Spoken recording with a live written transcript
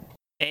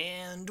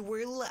And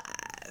we're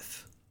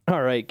live.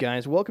 All right,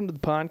 guys, welcome to the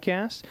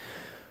podcast.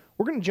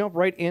 We're going to jump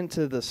right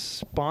into the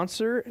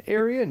sponsor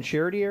area and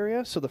charity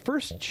area. So the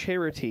first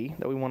charity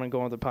that we want to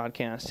go on the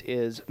podcast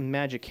is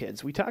Magic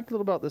Kids. We talked a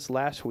little about this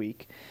last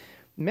week.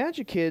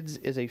 Magic Kids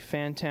is a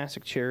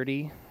fantastic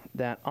charity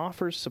that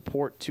offers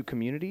support to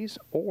communities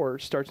or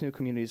starts new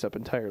communities up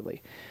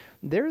entirely.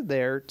 They're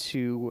there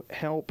to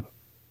help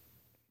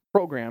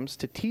programs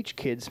to teach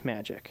kids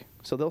magic.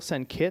 So they'll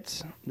send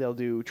kits, they'll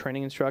do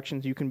training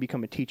instructions. You can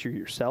become a teacher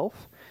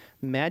yourself.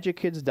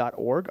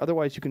 MagicKids.org.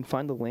 Otherwise, you can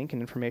find the link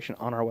and information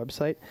on our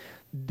website,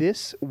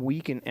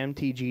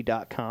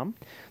 thisweekinmtg.com.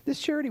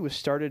 This charity was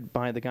started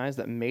by the guys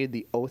that made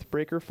the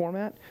Oathbreaker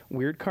format,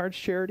 Weird Cards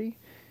charity.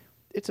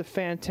 It's a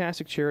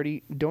fantastic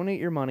charity. Donate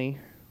your money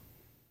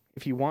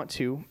if you want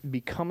to.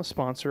 Become a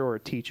sponsor or a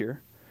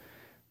teacher.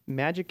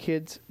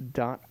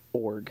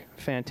 MagicKids.org.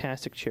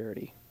 Fantastic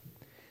charity.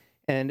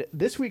 And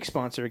this week's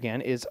sponsor,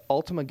 again, is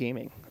Ultima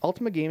Gaming.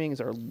 Ultima Gaming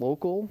is our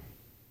local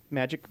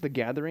Magic the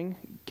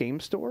Gathering game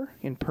store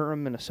in Perham,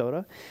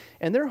 Minnesota.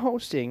 And they're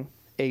hosting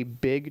a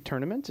big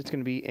tournament. It's going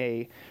to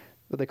be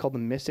what they call the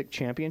Mystic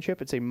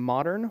Championship. It's a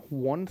modern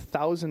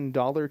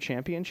 $1,000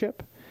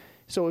 championship.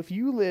 So if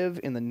you live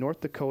in the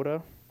North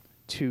Dakota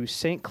to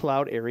St.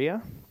 Cloud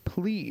area,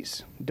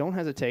 please don't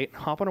hesitate.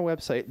 Hop on our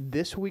website,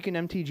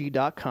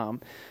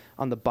 thisweekinmtg.com.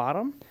 On the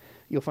bottom,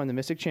 you'll find the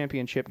Mystic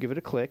Championship. Give it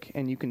a click,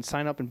 and you can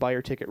sign up and buy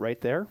your ticket right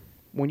there.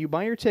 When you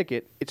buy your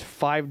ticket, it's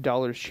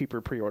 $5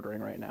 cheaper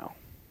pre-ordering right now.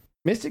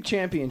 Mystic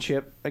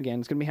Championship,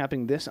 again, is going to be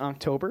happening this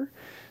October.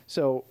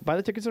 So buy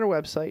the tickets on our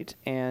website.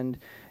 And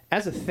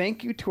as a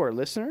thank you to our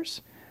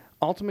listeners,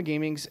 Ultima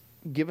Gaming's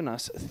given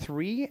us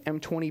 3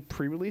 M20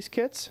 pre-release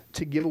kits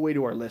to give away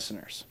to our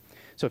listeners.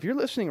 So if you're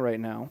listening right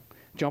now,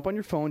 jump on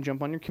your phone,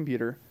 jump on your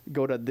computer,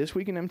 go to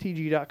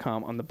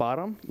thisweekinmtg.com. On the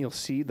bottom, you'll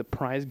see the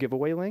prize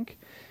giveaway link.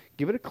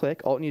 Give it a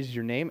click. All it needs is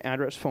your name,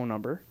 address, phone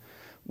number.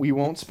 We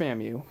won't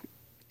spam you.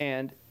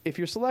 And if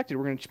you're selected,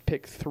 we're going to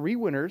pick 3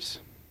 winners.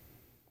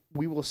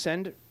 We will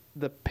send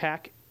the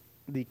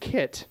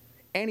kit,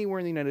 anywhere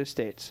in the United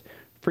States.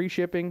 Free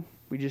shipping.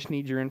 We just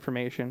need your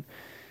information.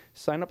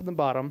 Sign up at the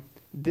bottom.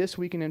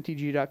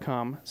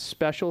 thisweekinmtg.com.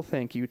 Special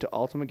thank you to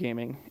Ultima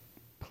Gaming.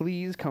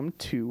 Please come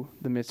to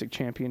the Mystic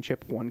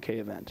Championship 1K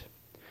event.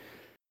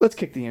 Let's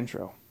kick the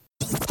intro.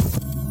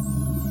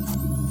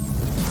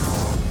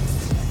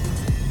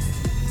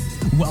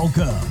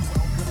 Welcome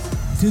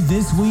to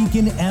This Week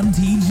in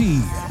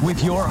MTG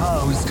with your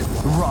host,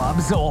 Rob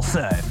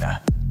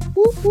Zolson.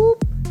 Whoop,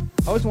 whoop.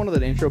 I always wanted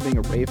that intro being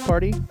a rave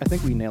party. I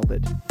think we nailed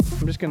it.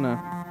 I'm just gonna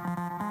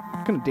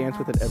dance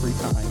with it every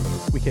time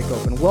we kick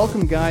open.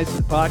 Welcome, guys, to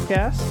the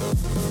podcast.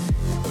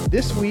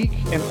 This week,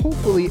 and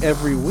hopefully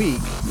every week,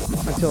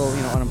 until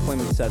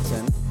unemployment sets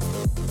in,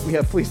 we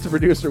have Fleece the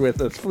producer with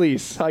us.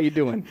 Fleece, how you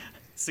doing?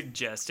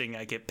 Suggesting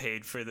I get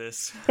paid for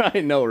this.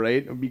 I know,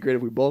 right? It would be great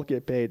if we both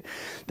get paid.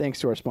 Thanks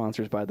to our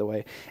sponsors, by the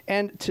way.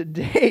 And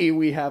today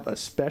we have a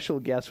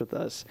special guest with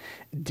us,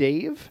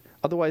 Dave,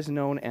 otherwise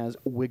known as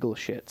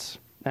Wiggleshits.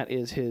 That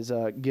is his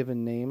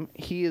given name.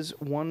 He is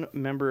one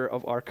member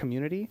of our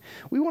community.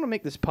 We want to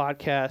make this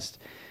podcast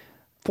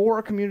for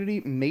our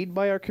community, made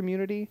by our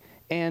community,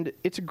 and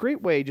it's a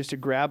great way just to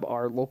grab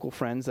our local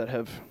friends that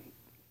have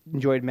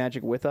enjoyed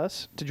Magic with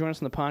us to join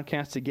us on the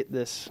podcast to get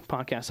this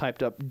podcast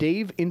hyped up.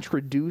 Dave,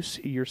 introduce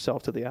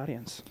yourself to the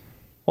audience.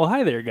 Well,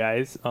 hi there,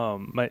 guys.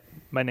 My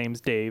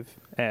name's Dave,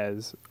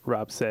 as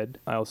Rob said.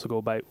 I also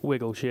go by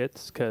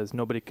Wiggleshits because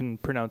nobody can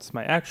pronounce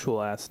my actual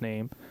last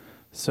name.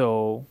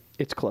 So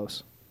It's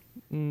close.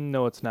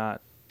 no, it's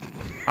not.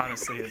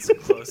 Honestly, it's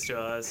close to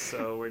us,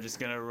 so we're just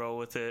going to roll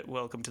with it.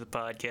 Welcome to the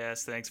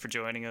podcast. Thanks for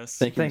joining us.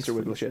 Thank you, Thanks,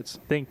 Mr. Wiggleshits.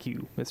 Thank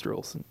you, Mr.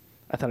 Olson.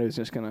 I thought he was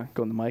just going to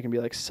go on the mic and be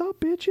like,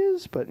 sup,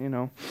 bitches? But,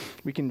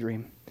 we can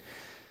dream.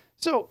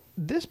 So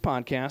this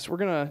podcast, we're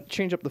going to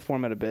change up the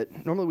format a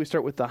bit. Normally we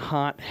start with the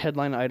hot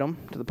headline item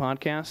to the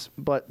podcast,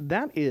 but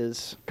that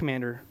is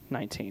Commander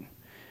 19.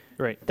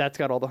 Right. That's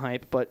got all the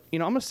hype. But, I'm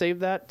going to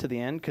save that to the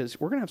end because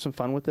we're going to have some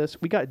fun with this.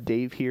 We got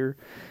Dave here.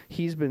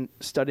 He's been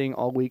studying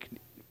all week.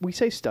 We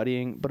say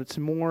studying, but it's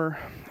more,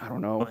 I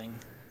don't know. Wiggling.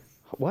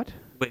 What?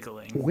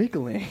 Wiggling.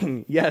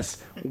 Wiggling.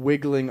 Yes,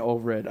 wiggling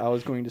over it. I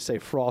was going to say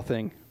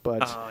frothing,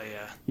 but Oh,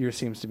 yeah. yours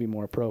seems to be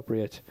more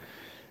appropriate.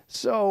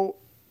 So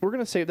we're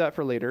going to save that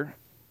for later.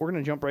 We're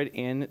going to jump right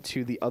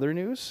into the other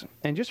news.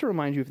 And just to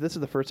remind you, if this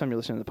is the first time you're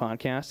listening to the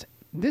podcast,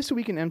 This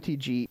Week in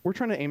MTG, we're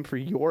trying to aim for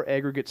your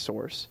aggregate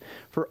source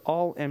for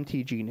all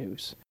MTG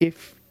news.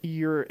 If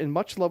you're in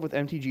much love with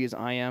MTG as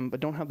I am,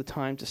 but don't have the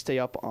time to stay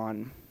up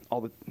on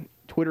all the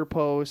Twitter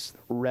posts,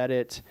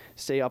 Reddit,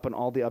 stay up on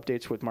all the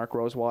updates with Mark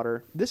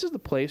Rosewater, this is the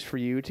place for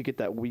you to get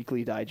that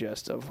weekly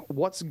digest of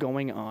what's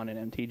going on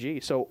in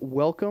MTG. So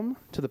welcome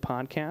to the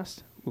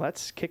podcast.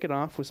 Let's kick it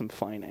off with some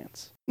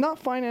finance. Not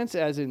finance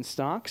as in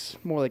stocks,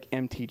 more like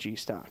MTG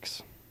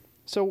stocks.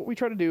 So what we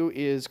try to do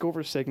is go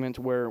over a segment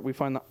where we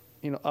find the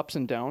ups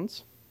and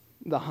downs,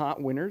 the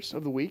hot winners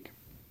of the week.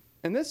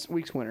 And this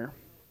week's winner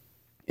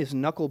is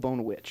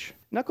Knucklebone Witch.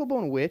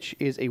 Knucklebone Witch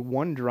is a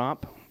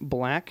 1-drop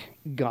black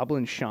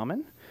goblin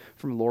shaman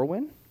from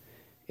Lorwyn.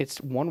 It's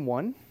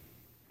 1/1.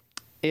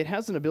 It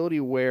has an ability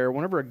where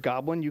whenever a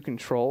goblin you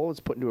control is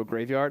put into a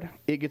graveyard,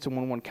 it gets a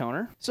 1/1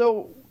 counter.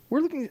 So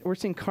we're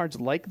seeing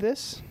cards like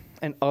this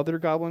and other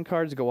goblin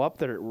cards go up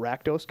that are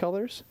Rakdos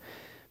colors,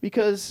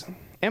 because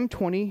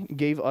M20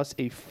 gave us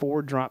a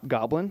 4-drop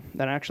goblin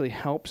that actually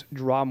helps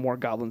draw more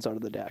goblins out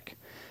of the deck.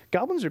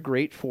 Goblins are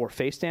great for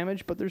face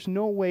damage, but there's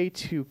no way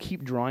to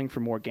keep drawing for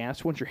more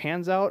gas. Once your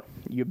hand's out,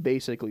 you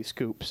basically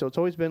scoop. So it's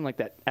always been like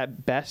that,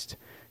 at best,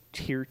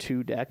 tier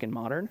 2 deck in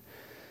Modern.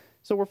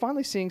 So we're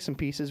finally seeing some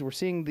pieces. We're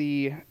seeing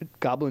the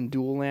Goblin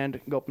Dual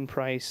Land go up in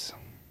price.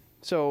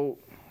 So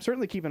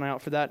certainly keep an eye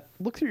out for that.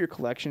 Look through your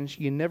collections.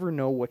 You never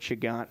know what you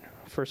got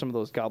for some of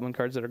those Goblin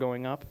cards that are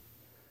going up.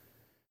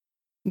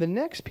 The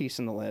next piece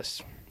in the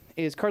list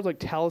is cards like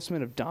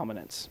Talisman of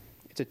Dominance.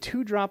 It's a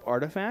 2-drop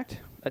artifact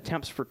that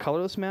taps for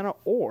colorless mana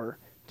or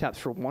taps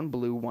for 1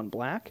 blue, 1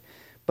 black,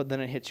 but then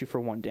it hits you for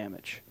 1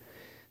 damage.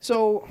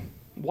 So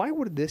why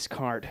would this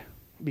card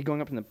be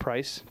going up in the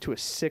price to a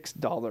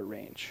 $6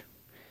 range?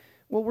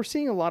 Well, we're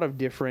seeing a lot of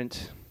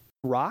different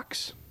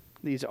rocks.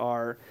 These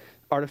are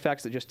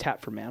artifacts that just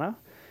tap for mana.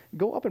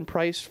 Go up in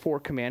price for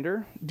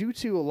Commander due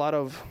to a lot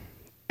of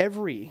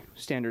every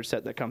standard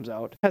set that comes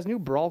out has new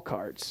Brawl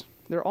cards.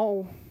 They're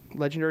all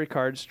legendary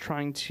cards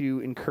trying to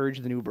encourage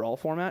the new Brawl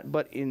format,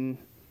 but in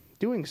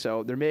doing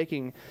so, they're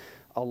making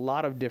a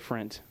lot of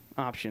different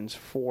options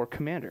for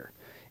Commander.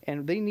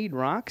 And they need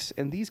rocks,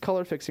 and these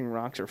color-fixing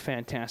rocks are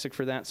fantastic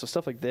for that. So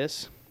stuff like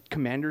this,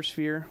 Commander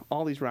Sphere,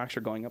 all these rocks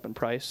are going up in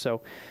price.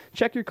 So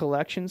check your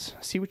collections,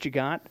 see what you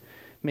got.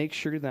 Make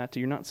sure that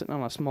you're not sitting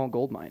on a small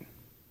gold mine.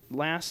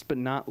 Last but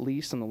not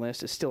least on the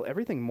list is still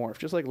everything Morph.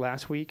 Just like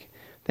last week,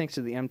 thanks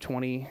to the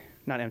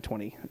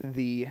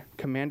the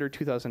Commander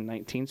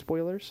 2019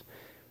 spoilers,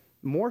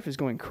 Morph is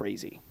going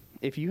crazy.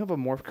 If you have a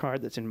Morph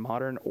card that's in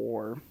Modern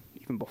or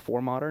even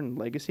before Modern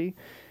Legacy,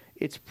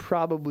 it's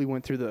probably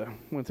went through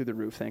the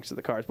roof thanks to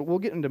the cards. But we'll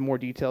get into more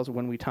details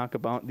when we talk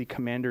about the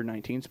Commander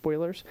 19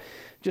 spoilers.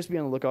 Just be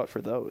on the lookout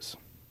for those.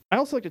 I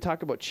also like to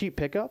talk about cheap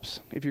pickups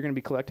if you're going to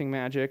be collecting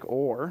Magic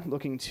or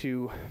looking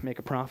to make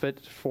a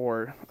profit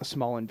for a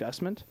small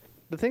investment.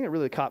 The thing that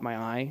really caught my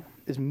eye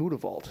is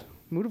Mutavault.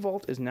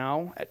 Mutavault is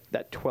now at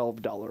that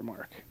 $12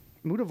 mark.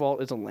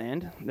 Mutavault is a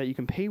land that you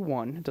can pay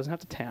 1, it doesn't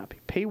have to tap.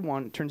 Pay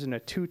 1, it turns into a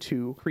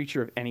 2/2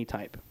 creature of any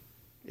type.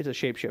 It's a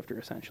shapeshifter,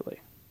 essentially.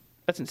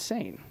 That's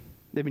insane.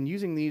 They've been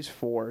using these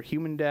for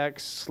human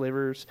decks,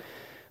 slivers,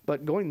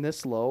 but going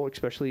this low,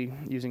 especially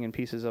using in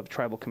pieces of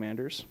tribal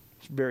commanders,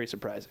 it's very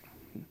surprising.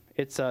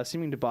 It's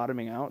seeming to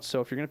bottoming out,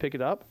 so if you're going to pick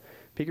it up,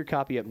 pick your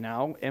copy up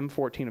now.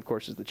 M14, of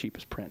course, is the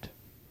cheapest print.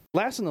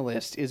 Last on the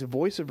list is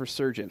Voice of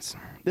Resurgence.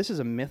 This is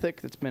a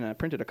mythic that's been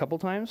printed a couple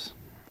times.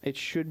 It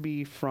should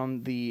be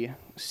from the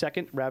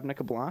second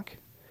Ravnica block.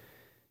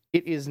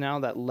 It is now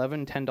that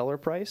 $10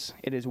 price.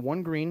 It is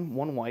 1 green,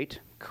 1 white,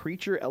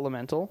 creature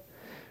elemental.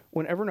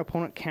 Whenever an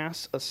opponent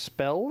casts a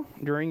spell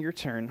during your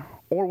turn,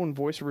 or when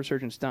Voice of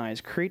Resurgence dies,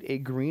 create a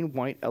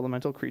green-white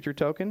elemental creature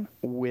token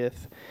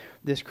with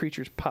this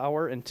creature's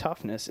power and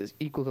toughness is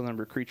equal to the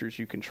number of creatures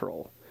you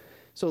control.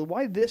 So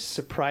why this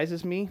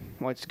surprises me,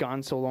 why it's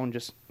gone so low and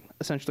just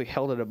essentially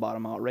held at a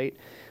bottom out rate,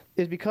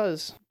 is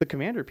because the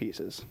commander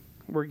pieces.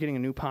 We're getting a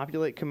new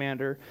populate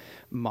commander.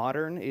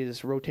 Modern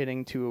is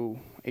rotating to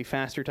a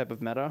faster type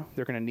of meta.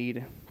 They're going to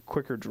need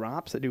quicker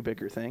drops that do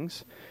bigger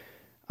things.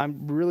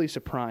 I'm really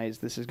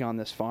surprised this has gone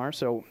this far,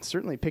 so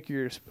certainly pick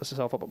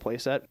yourself up a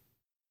playset.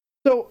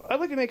 So I'd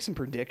like to make some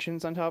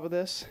predictions on top of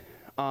this.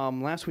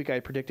 Last week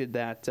I predicted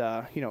that,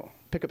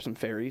 pick up some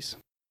fairies.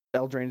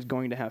 Eldraine's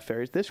going to have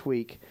fairies. This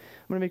week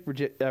I'm going to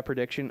make a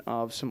prediction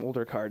of some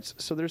older cards.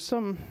 So there's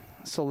some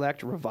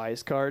select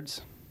revised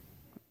cards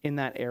in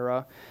that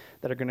era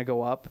that are going to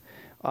go up.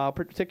 A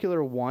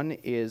particular one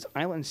is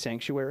Island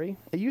Sanctuary.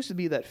 It used to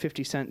be that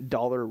 50-cent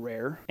dollar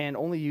rare and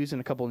only used in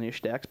a couple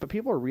niche decks, but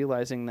people are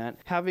realizing that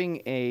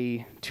having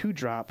a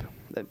 2-drop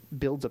that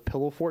builds a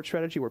pillow fort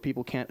strategy where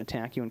people can't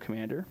attack you in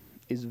Commander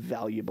is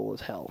valuable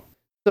as hell.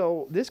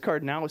 So this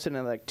card now is sitting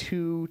at like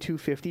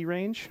 $250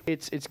 range.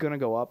 It's going to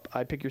go up.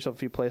 I pick yourself a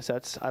few play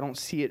sets. I don't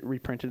see it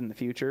reprinted in the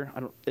future.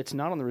 It's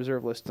not on the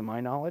reserve list to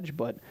my knowledge,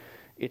 but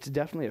it's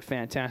definitely a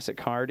fantastic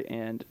card,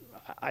 and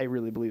I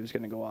really believe it's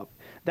going to go up.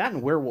 That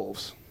and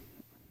Werewolves.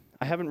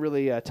 I haven't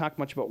really talked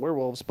much about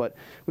Werewolves, but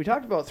we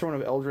talked about Throne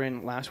of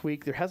Eldraine last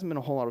week. There hasn't been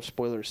a whole lot of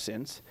spoilers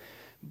since.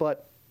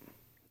 But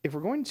if we're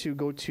going to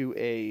go to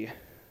a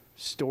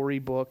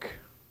storybook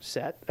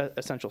set,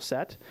 essential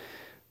set,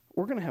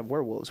 we're going to have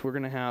Werewolves. We're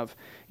going to have,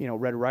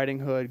 Red Riding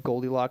Hood,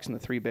 Goldilocks, and the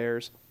Three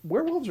Bears.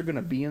 Werewolves are going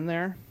to be in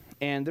there,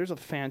 and there's a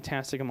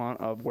fantastic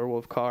amount of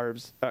werewolf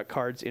cards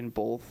in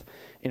both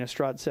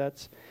Innistrad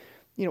sets.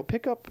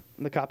 Pick up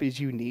the copies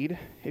you need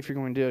if you're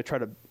going to try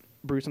to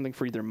brew something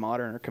for either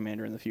Modern or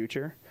Commander in the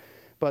future,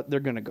 but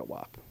they're going to go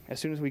up. As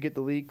soon as we get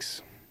the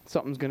leaks,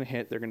 something's going to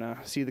hit, they're going to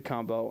see the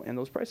combo, and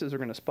those prices are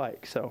going to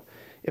spike. So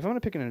if I'm going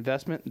to pick an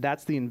investment,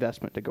 that's the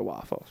investment to go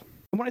off of.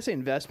 And when I say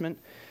investment,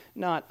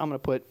 not I'm going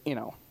to put,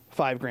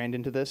 $5,000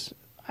 into this.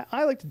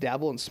 I like to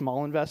dabble in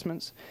small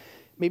investments.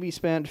 maybe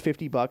spend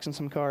 $50 on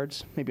some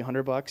cards, maybe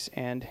 $100,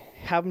 and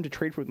have them to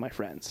trade with my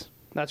friends.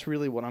 That's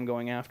really what I'm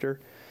going after.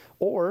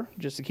 Or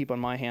just to keep on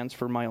my hands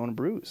for my own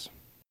brews.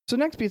 So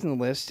next piece on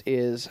the list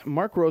is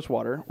Mark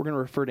Rosewater. We're going to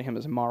refer to him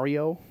as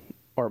Mario,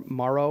 or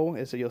Maro,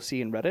 as you'll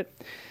see in Reddit.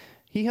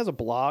 He has a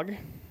blog,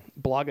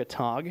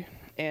 Blogatog,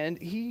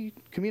 and he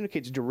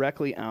communicates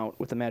directly out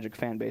with the Magic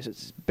fan base.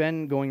 It's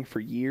been going for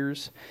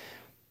years.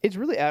 It's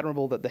really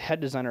admirable that the head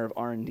designer of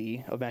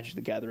R&D of Magic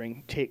the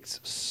Gathering takes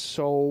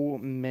so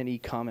many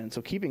comments.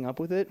 So keeping up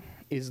with it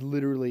is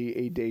literally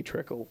a day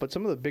trickle. But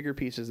some of the bigger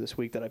pieces this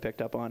week that I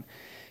picked up on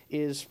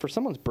is for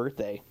someone's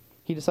birthday,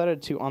 he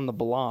decided to, on the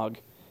blog,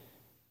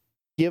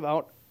 give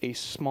out a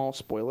small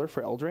spoiler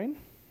for Eldraine.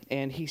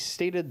 And he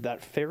stated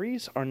that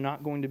fairies are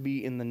not going to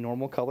be in the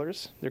normal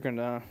colors. They're going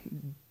to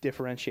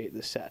differentiate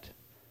the set.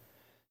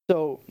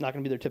 So not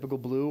going to be their typical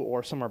blue,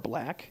 or some are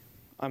black.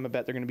 I'm a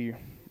bet they're going to be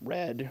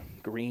red,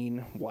 green,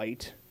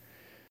 white,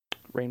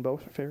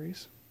 rainbow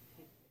fairies.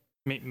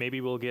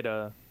 Maybe we'll get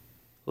a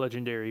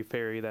legendary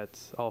fairy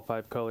that's all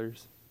 5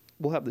 colors.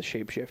 We'll have the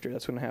shapeshifter.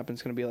 That's going to happen.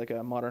 It's going to be like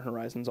a Modern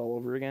Horizons all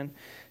over again.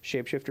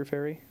 Shapeshifter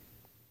fairy.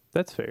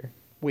 That's fair.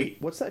 Wait,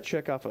 what's that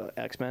chick off of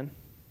X-Men?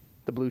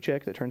 The blue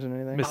chick that turns into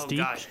anything? Mystique?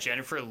 Oh gosh,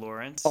 Jennifer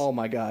Lawrence. Oh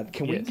my God.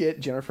 Can we Yes. get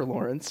Jennifer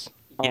Lawrence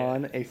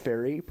on a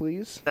fairy,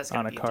 please? That's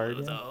gonna on a be card,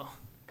 blue, yeah. though.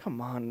 Come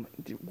on.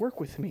 Work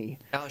with me.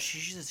 Oh,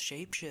 she's a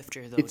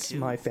shapeshifter though. It's too.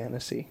 my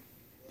fantasy.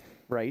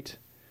 Right?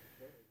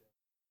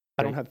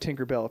 I don't have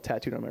Tinkerbell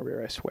tattooed on my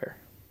rear, I swear.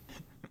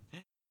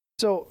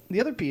 So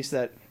the other piece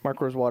that Mark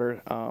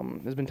Rosewater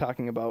has been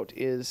talking about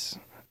is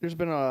there's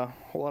been a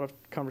whole lot of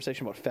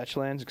conversation about fetch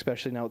lands,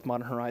 especially now with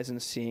Modern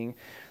Horizons seeing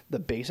the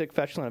basic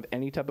fetch land of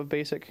any type of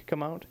basic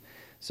come out.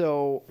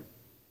 So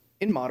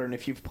in Modern,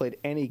 if you've played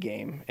any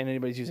game and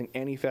anybody's using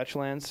any fetch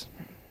lands,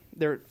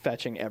 they're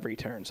fetching every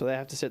turn. So they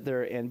have to sit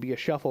there and be a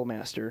shuffle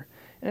master.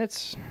 And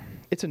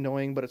it's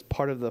annoying, but it's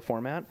part of the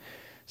format.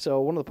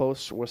 So one of the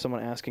posts was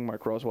someone asking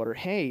Mark Rosewater,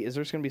 hey, is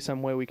there going to be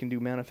some way we can do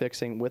mana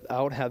fixing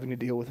without having to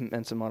deal with an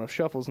immense amount of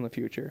shuffles in the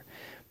future?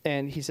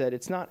 And he said,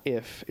 it's not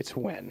if, it's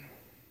when.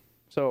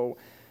 So,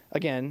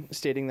 again,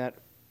 stating that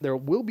there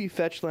will be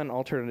fetch land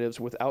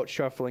alternatives without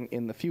shuffling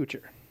in the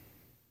future.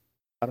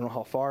 I don't know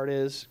how far it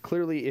is.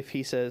 Clearly, if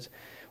he says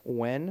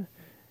when,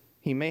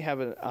 he may have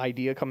an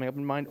idea coming up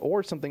in mind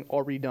or something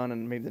already done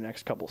in maybe the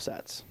next couple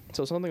sets.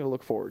 So something to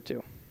look forward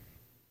to.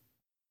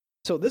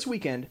 So this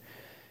weekend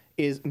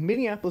is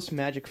Minneapolis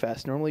Magic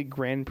Fest, normally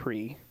Grand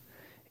Prix,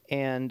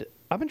 and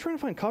I've been trying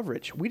to find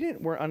coverage.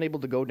 We're unable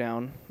to go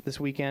down this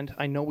weekend.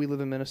 I know we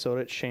live in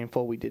Minnesota. It's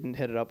shameful we didn't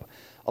hit it up.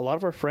 A lot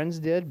of our friends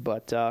did,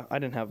 but I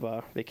didn't have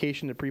a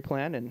vacation to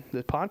pre-plan, and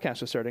the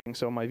podcast was starting,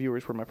 so my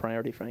viewers were my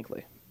priority,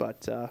 frankly.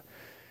 But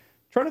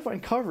trying to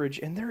find coverage,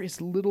 and there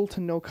is little to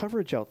no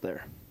coverage out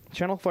there.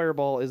 Channel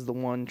Fireball is the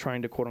one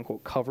trying to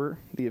quote-unquote cover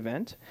the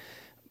event,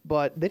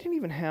 but they didn't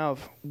even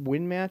have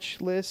win match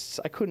lists.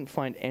 I couldn't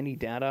find any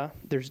data.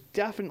 There's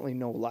definitely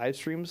no live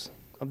streams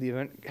of the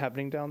event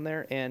happening down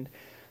there, and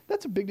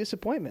that's a big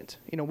disappointment.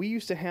 You know, we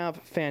used to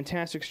have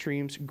fantastic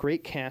streams,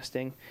 great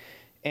casting,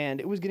 and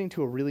it was getting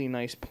to a really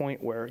nice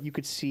point where you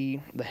could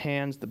see the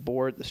hands, the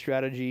board, the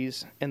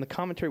strategies, and the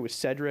commentary with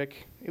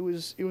Cedric. It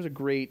was a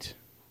great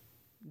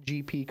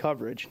GP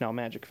coverage, now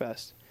Magic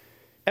Fest.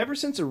 Ever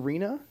since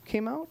Arena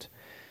came out,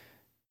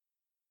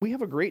 we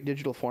have a great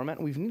digital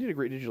format. We've needed a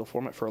great digital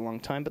format for a long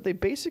time, but they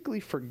basically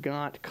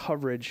forgot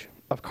coverage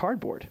of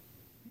cardboard.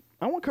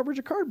 I want coverage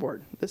of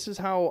cardboard. This is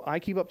how I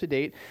keep up to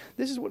date.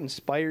 This is what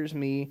inspires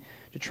me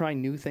to try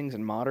new things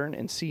in Modern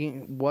and see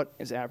what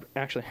is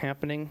actually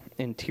happening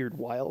in Tiered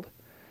Wild.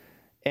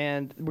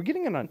 And we're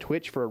getting it on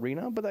Twitch for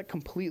Arena, but that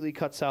completely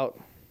cuts out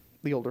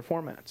the older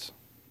formats.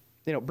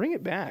 You know, bring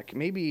it back.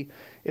 Maybe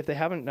if they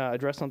haven't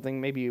addressed something,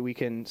 maybe we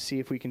can see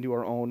if we can do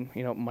our own,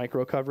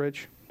 micro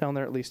coverage down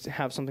there, at least to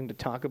have something to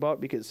talk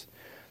about, because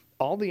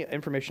all the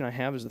information I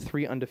have is the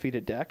 3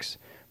 undefeated decks: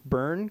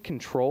 Burn,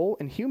 Control,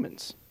 and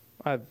Humans.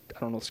 I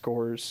don't know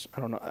scores.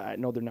 I don't know. I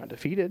know they're not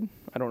defeated.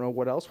 I don't know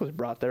what else was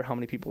brought there, how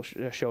many people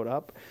showed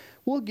up.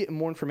 We'll get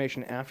more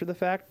information after the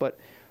fact, but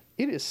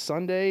it is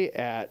Sunday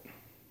at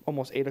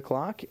almost 8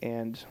 o'clock,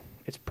 and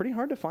it's pretty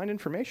hard to find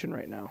information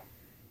right now.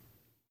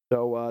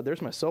 So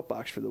there's my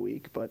soapbox for the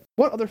week. But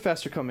what other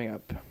fests are coming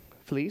up?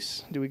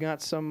 Fleece, do we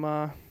got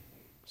some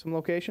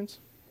locations?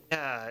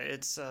 Yeah,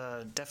 it's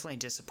definitely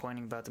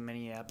disappointing about the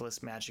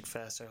Minneapolis Magic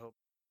Fest. I hope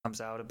it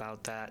comes out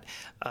about that.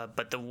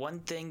 But the one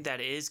thing that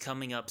is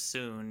coming up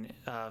soon,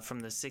 from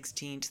the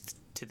 16th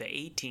to the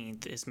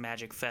 18th, is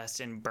Magic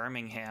Fest in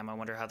Birmingham. I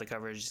wonder how the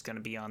coverage is going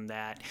to be on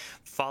that.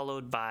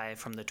 Followed by,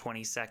 from the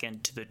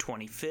 22nd to the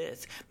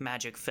 25th,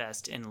 Magic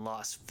Fest in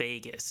Las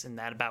Vegas. And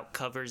that about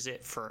covers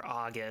it for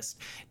August,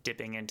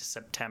 dipping into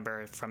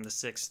September from the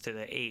 6th to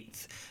the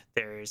 8th.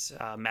 There's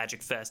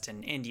Magic Fest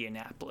in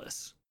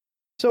Indianapolis.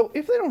 So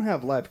if they don't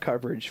have live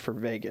coverage for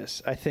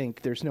Vegas, I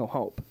think there's no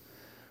hope,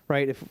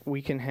 right? If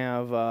we can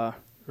have...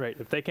 Right.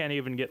 If they can't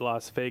even get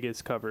Las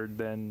Vegas covered,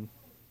 then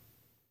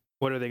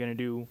what are they going to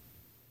do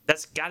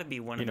That's got to be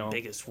one You of the know.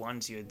 biggest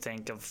ones you would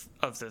think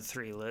of the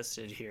three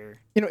listed here.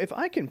 If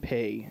I can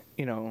pay,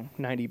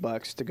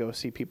 $90 to go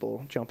see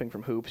people jumping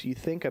from hoops, you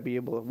think I'd be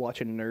able to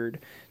watch a nerd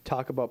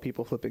talk about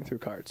people flipping through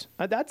cards.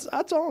 That's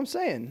all I'm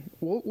saying.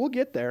 We'll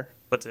get there.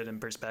 Puts it in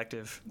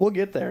perspective. We'll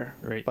get there.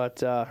 Right.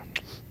 But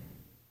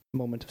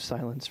moment of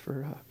silence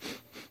for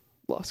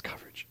lost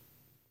coverage.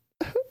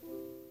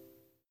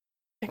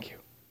 Thank you.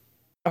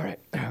 All right.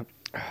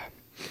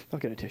 I'll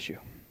get a tissue.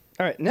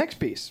 All right, next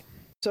piece.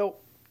 So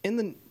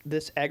in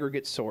this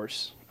aggregate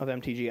source of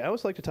MTG, I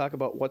always like to talk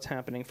about what's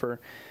happening for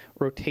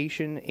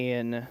rotation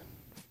in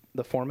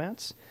the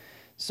formats.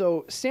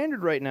 So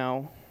Standard right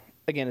now,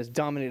 again, is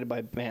dominated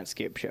by Bant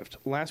Scape Shift.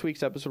 Last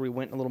week's episode, we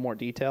went in a little more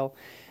detail.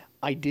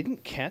 I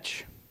didn't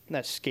catch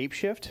that Scape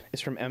Shift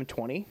is from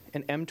M20,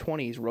 and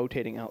M20 is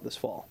rotating out this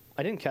fall.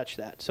 I didn't catch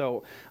that.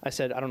 So I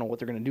said, I don't know what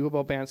they're going to do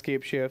about Bant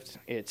Scape Shift.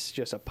 It's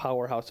just a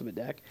powerhouse of a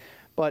deck.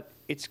 But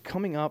it's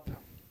coming up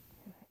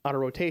out of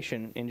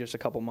rotation in just a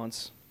couple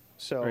months.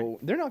 So Right.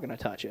 they're not going to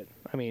touch it.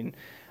 I mean,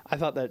 I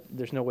thought that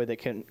there's no way they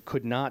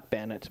could not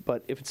ban it.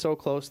 But if it's so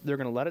close, they're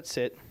going to let it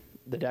sit.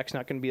 The deck's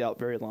not going to be out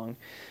very long.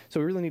 So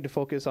we really need to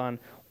focus on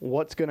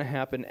what's going to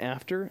happen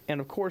after.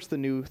 And, of course, the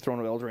new Throne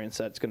of Eldraine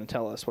set's going to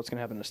tell us what's going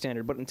to happen in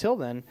Standard. But until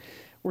then,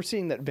 we're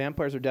seeing that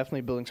vampires are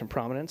definitely building some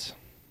prominence.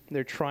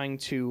 They're trying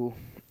to...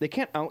 They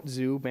can't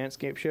out-zoo Bant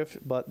Scape Shift,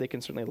 but they can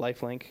certainly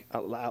lifelink,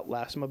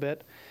 outlast them a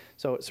bit.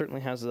 So it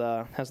certainly has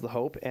the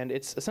hope. And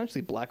it's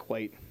essentially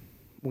black-white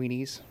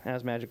weenies,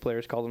 as Magic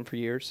players call them for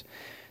years.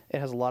 It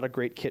has a lot of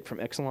great kit from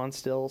Ixalan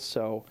still,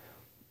 so...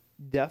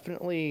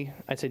 Definitely,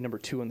 I'd say number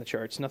 2 in the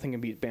charts. Nothing can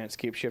beat Bant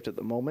Scape Shift at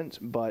the moment,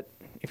 but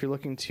if you're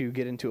looking to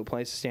get into a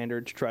place of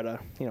Standard to try to,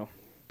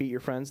 beat your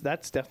friends,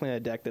 that's definitely a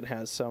deck that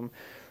has some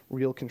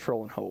real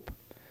control and hope.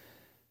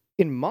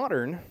 In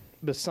Modern,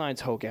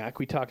 besides Hogak,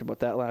 we talked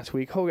about that last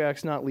week.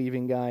 Hogak's not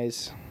leaving,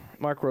 guys.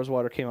 Mark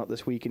Rosewater came out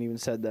this week and even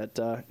said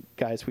that,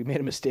 guys, we made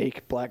a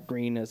mistake.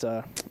 Black-green is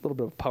a little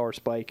bit of a power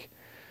spike.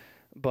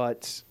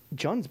 But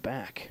Jund's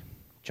back.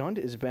 Jund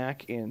is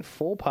back in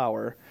full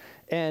power.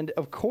 And,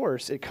 of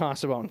course, it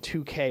costs about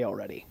 $2K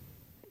already.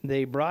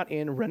 They brought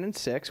in Wrenn and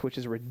 6, which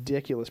is a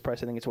ridiculous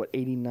price. I think it's,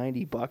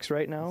 $80-$90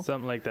 right now?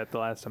 Something like that the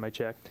last time I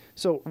checked.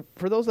 So,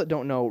 for those that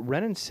don't know,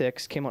 Wrenn and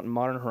 6 came out in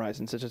Modern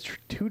Horizons. It's a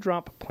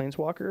 2-drop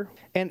Planeswalker,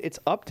 and its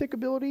uptick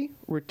ability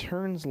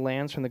returns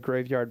lands from the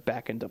graveyard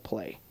back into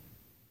play.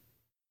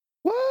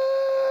 What?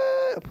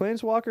 A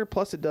Planeswalker,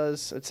 plus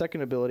its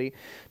second ability,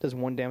 does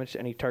 1 damage to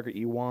any target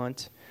you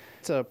want.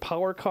 It's a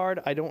power card.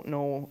 I don't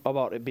know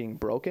about it being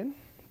broken,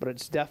 but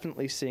it's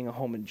definitely seeing a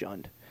home in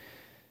Jund.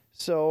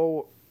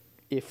 So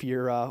if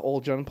you're an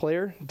old Jund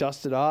player,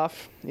 dust it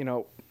off,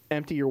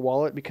 empty your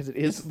wallet because it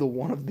is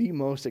one of the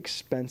most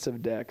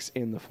expensive decks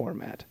in the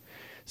format.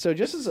 So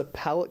just as a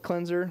palate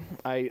cleanser,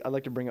 I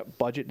like to bring up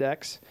budget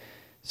decks.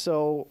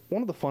 So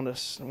one of the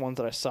funnest ones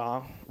that I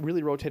saw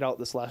really rotate out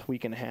this last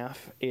week and a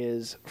half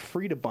is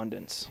Freed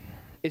Abundance.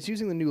 It's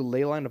using the new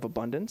Leyline of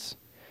Abundance.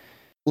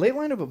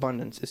 Leyline of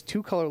Abundance is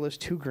 2 colorless,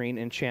 2 green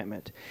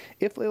enchantment.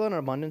 If Leyline of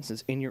Abundance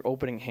is in your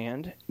opening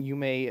hand, you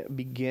may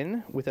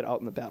begin with it out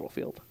in the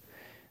battlefield.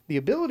 The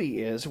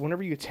ability is,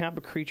 whenever you tap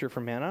a creature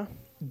for mana,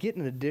 get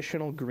an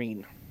additional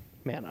green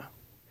mana.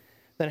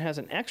 Then it has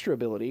an extra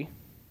ability,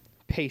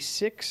 pay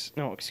 6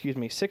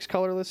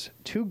 colorless,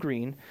 2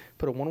 green,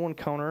 put a 1/1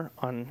 counter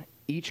on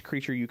each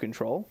creature you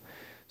control.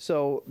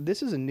 So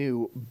this is a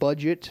new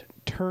budget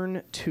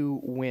turn to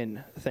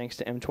win, thanks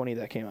to M20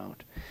 that came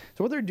out.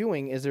 So what they're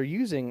doing is they're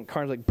using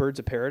cards like Birds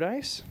of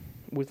Paradise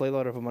with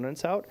Leyline of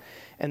Abundance out,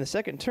 and the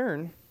second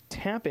turn,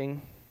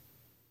 tapping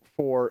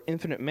for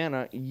infinite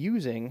mana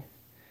using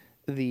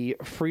the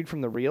Freed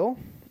from the Real.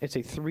 It's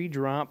a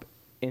 3-drop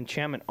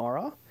enchantment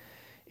aura.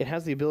 It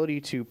has the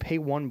ability to pay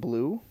 1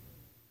 blue,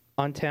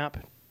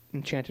 untap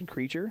enchanted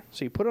creature.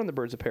 So you put it on the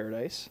Birds of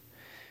Paradise,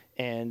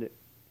 and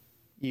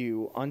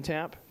you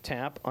untap,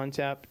 tap,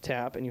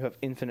 tap, and you have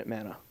infinite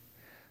mana.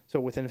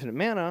 So with infinite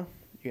mana,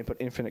 you can put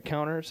infinite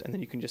counters, and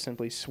then you can just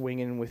simply swing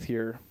in with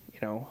your,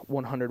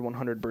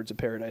 100 Birds of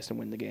Paradise and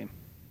win the game.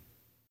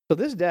 So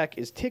this deck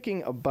is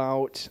ticking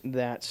about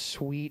that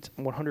sweet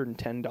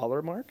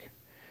 $110 mark.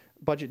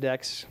 Budget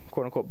decks,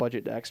 quote-unquote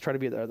budget decks, try to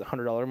be at the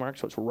 $100 mark,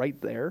 so it's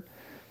right there.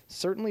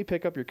 Certainly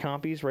pick up your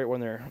compies right when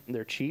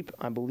they're cheap.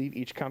 I believe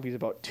each compy is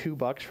about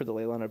 $2 for the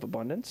Leyline of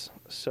Abundance.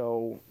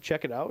 So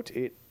check it out.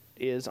 It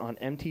is on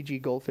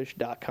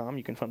mtggoldfish.com.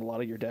 You can find a lot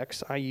of your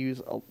decks. I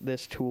use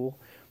this tool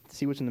to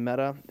see what's in the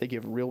meta. They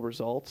give real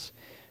results.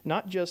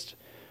 Not just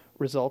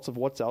results of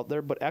what's out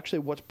there, but actually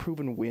what's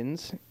proven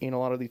wins in a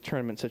lot of these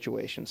tournament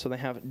situations. So they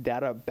have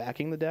data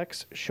backing the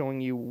decks,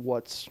 showing you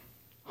what's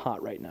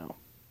hot right now.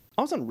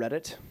 I was on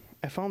Reddit.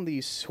 I found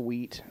these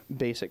sweet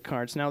basic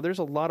cards. Now, there's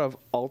a lot of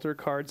altar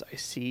cards I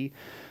see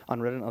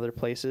on Reddit and other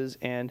places,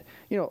 and,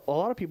 a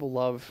lot of people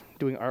love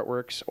doing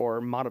artworks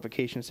or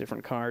modifications to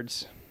different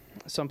cards.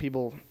 Some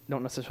people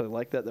don't necessarily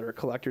like that are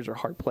collectors or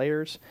hard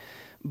players,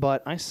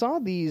 but I saw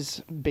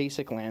these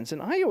basic lands,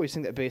 and I always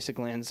think that basic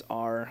lands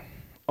are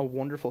a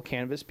wonderful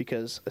canvas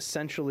because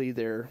essentially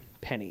they're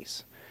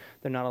pennies.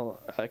 They're not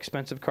an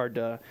expensive card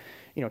to,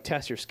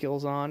 test your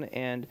skills on,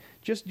 and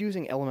just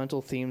using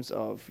elemental themes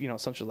of,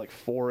 such as like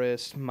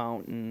forest,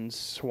 mountains,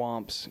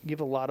 swamps, give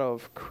a lot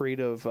of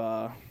creative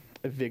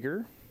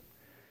vigor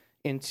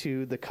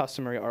into the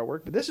customary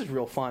artwork. But this is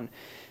real fun.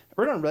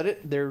 Right on Reddit,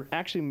 they're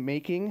actually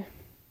making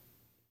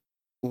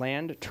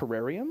land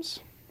terrariums.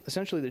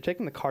 Essentially, they're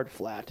taking the card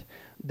flat.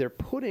 They're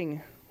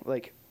putting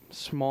like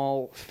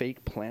small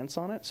fake plants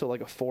on it. So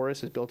like a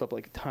forest is built up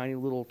like tiny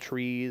little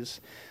trees,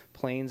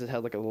 plains that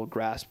have like a little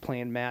grass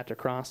plain mat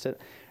across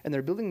it. And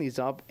they're building these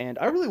up. And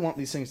I really want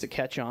these things to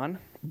catch on.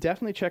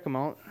 Definitely check them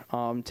out.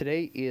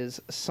 Today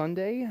is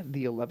Sunday,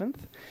 the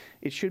 11th.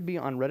 It should be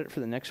on Reddit for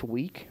the next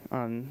week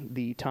on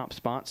the top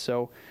spot.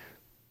 So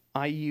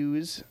I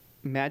use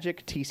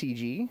Magic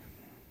TCG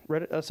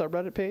Reddit,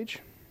 subreddit page.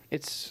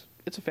 It's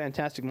a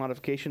fantastic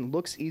modification.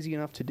 Looks easy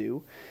enough to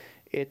do.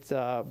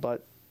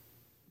 But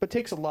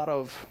takes a lot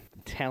of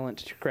talent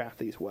to craft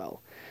these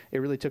well. It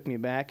really took me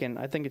back, and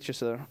I think it's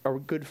just a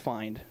good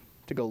find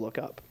to go look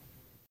up.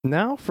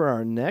 Now for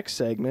our next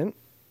segment,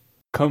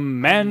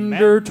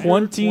 Commander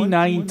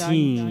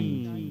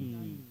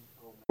 2019.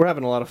 We're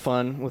having a lot of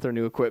fun with our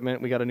new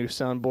equipment. We got a new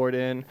soundboard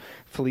in.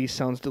 Felice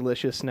sounds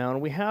delicious now,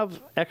 and we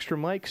have extra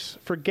mics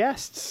for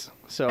guests.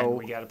 So And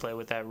we got to play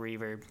with that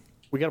reverb.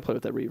 We got to play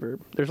with that reverb.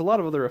 There's a lot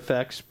of other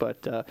effects,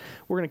 but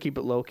we're going to keep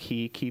it low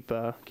key, keep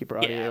our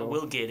audio. Yeah,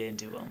 we'll get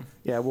into them.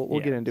 Yeah, we'll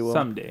get into them.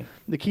 Someday.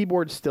 The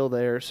keyboard's still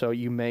there, so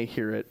you may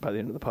hear it by the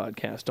end of the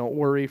podcast. Don't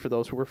worry for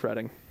those who were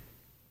fretting.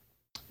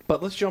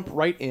 But let's jump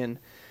right in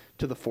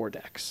to the 4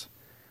 decks.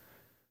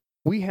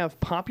 We have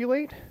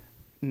Populate,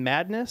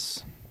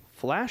 Madness,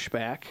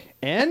 Flashback,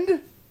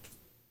 and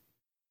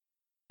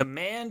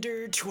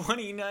Commander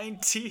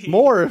 2019.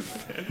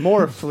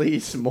 Morph,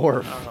 Fleece,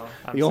 Morph.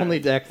 I'm The only sorry.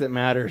 deck that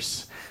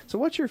matters. So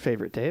what's your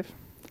favorite, Dave?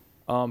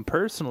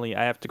 Personally,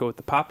 I have to go with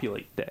the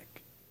Populate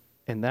deck.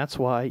 And that's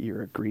why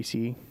you're a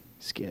greasy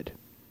skid.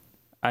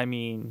 I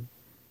mean,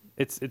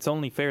 it's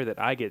only fair that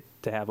I get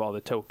to have all the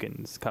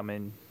tokens come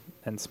in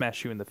and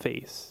smash you in the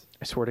face.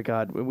 I swear to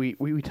God,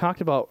 we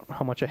talked about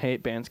how much I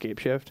hate Bandscape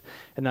Shift,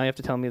 and now you have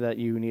to tell me that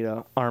you need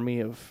an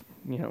army of,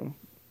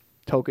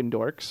 token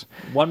dorks.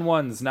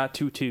 1-1s, not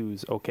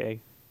 2-2s, okay?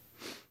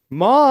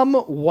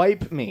 Mom,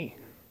 wipe me.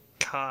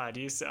 God,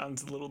 you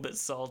sound a little bit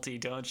salty,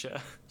 don't you?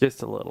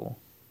 Just a little.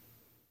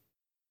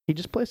 He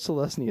just plays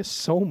Celestia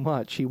so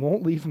much, he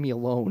won't leave me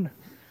alone.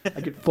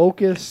 I get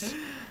focused.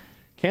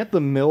 Can't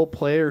the mill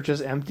player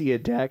just empty a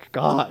deck?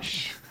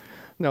 Gosh.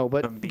 No,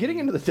 but getting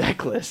into the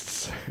deck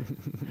lists.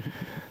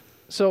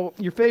 So,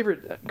 your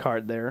favorite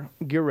card there,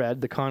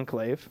 Gired, the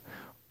Conclave,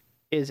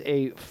 is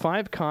a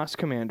 5-cost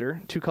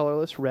commander, 2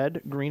 colorless,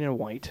 red, green, and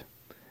white.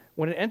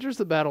 When it enters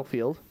the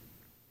battlefield,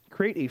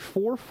 create a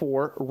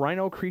 4/4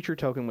 Rhino creature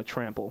token with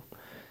trample.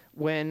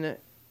 When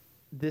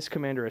this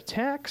commander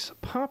attacks,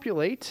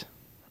 populate,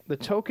 the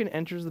token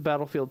enters the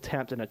battlefield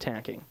tapped and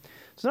attacking.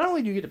 So not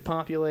only do you get to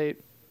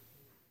populate,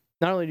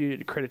 not only do you get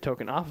to create a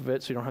token off of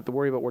it, so you don't have to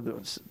worry about where it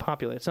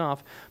populates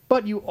off,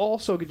 but you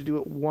also get to do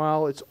it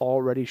while it's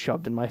already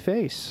shoved in my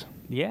face.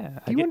 Yeah.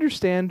 Do you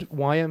understand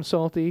why I'm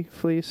salty,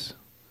 Fleece?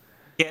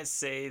 Can't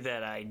say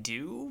that I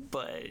do,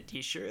 but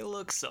you sure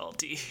look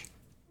salty.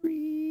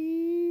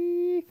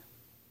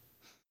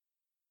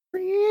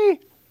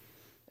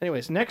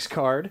 Anyways, next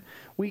card.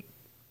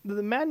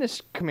 The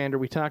Madness Commander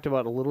we talked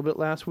about a little bit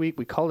last week.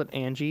 We called it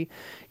Angie.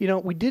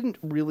 We didn't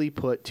really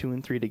put 2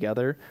 and 3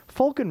 together.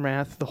 Falcon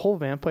Wrath, the whole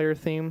vampire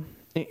theme,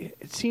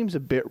 it seems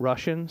a bit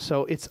Russian,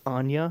 so it's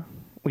Anya.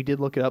 We did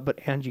look it up,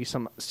 but Angie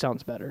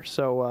sounds better.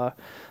 So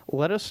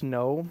let us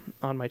know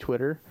on my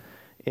Twitter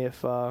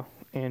if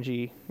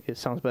Angie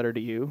sounds better to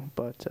you.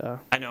 But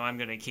I know I'm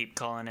going to keep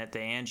calling it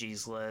the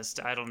Angie's List.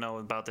 I don't know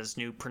about this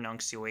new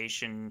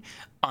pronunciation,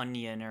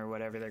 onion or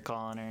whatever they're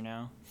calling her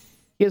now.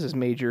 he has his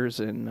majors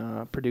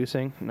in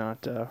producing,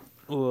 not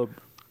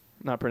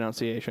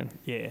pronunciation.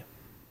 Yeah.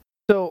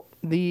 So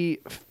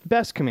the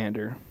best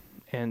commander,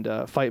 and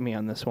fight me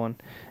on this one,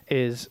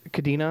 is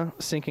Kadena,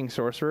 Sinking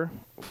Sorcerer,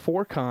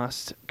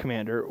 4-cost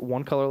commander,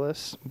 1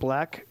 colorless,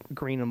 black,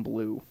 green, and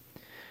blue.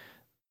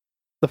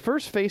 The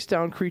first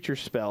face-down creature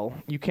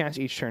spell you cast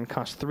each turn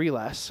costs 3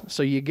 less,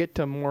 so you get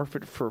to morph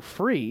it for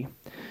free.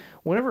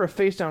 Whenever a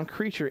face-down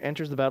creature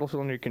enters the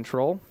battlefield under your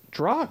control,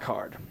 draw a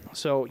card.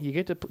 So you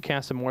get to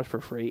cast a morph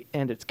for free,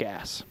 and it's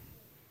gas.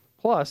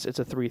 Plus, it's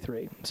a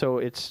 3/3, so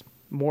it's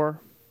more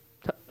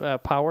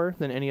power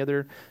than any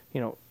other,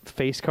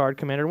 face card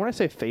commander. When I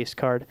say face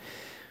card,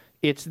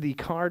 it's the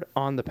card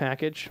on the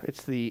package.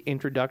 It's the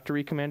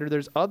introductory commander.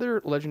 There's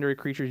other legendary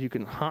creatures you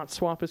can hot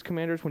swap as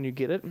commanders when you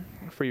get it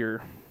for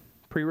your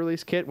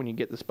pre-release kit when you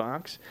get this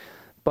box.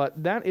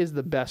 But that is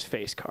the best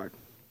face card,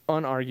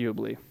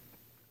 unarguably.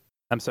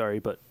 I'm sorry,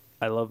 but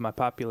I love my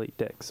populate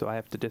deck, so I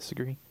have to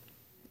disagree.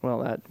 Well,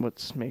 that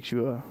makes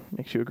you a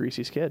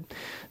greasy skid.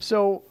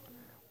 So,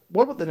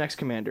 what about the next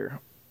commander,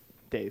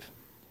 Dave?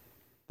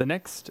 The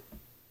next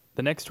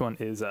one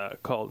is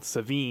called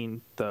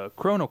Savine, the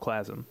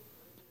Chronoclasm.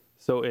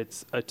 So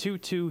it's a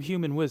 2/2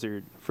 human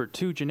wizard for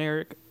 2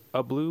 generic,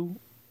 a blue,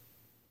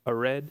 a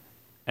red,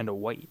 and a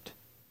white.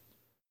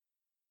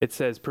 It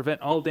says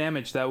prevent all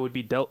damage that would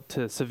be dealt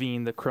to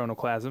Savine the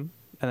Chronoclasm,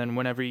 and then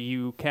whenever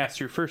you cast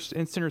your first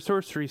instant or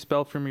sorcery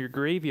spell from your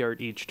graveyard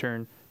each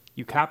turn,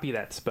 you copy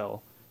that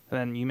spell, and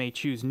then you may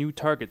choose new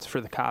targets for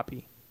the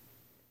copy.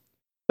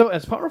 So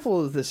as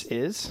powerful as this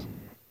is,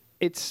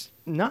 it's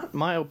not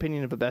my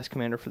opinion of the best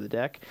commander for the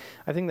deck.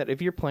 I think that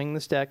if you're playing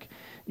this deck,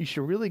 you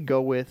should really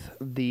go with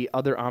the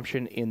other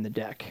option in the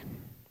deck.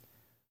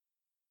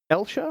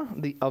 Elsha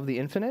of the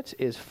Infinite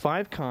is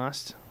 5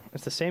 cost.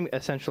 It's the same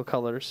essential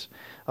colors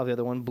of the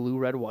other one, blue,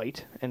 red,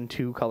 white, and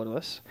 2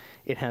 colorless.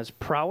 It has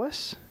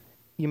prowess.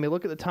 You may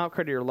look at the top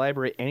card of your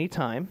library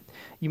anytime.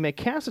 You may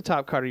cast the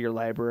top card of your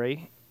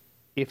library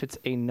if it's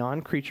a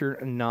non-creature,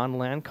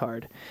 non-land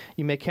card.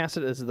 You may cast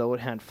it as though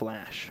it had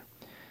flash.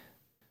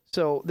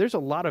 So there's a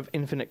lot of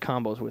infinite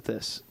combos with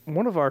this.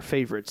 One of our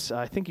favorites,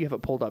 I think you have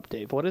it pulled up,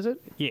 Dave. What is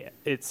it? Yeah,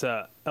 it's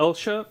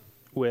Elsha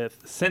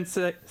with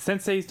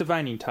Sensei's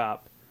Divining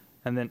Top,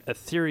 and then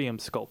Ethereum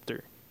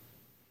Sculptor.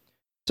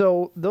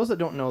 So those that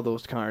don't know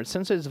those cards,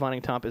 Sensei's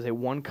Divining Top is a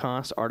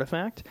 1-cost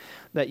artifact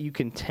that you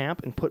can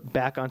tap and put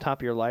back on top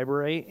of your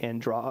library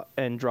and draw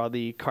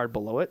the card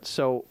below it.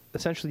 So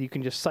essentially you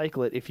can just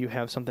cycle it if you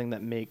have something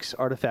that makes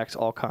artifacts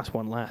all cost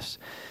 1 less.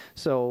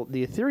 So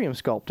the Ethereum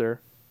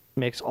Sculptor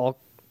makes all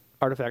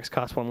artifacts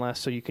cost 1 less,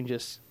 so you can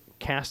just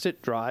cast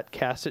it, draw it,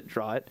 cast it,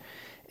 draw it,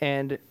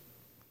 and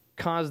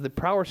cause the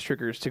prowess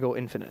triggers to go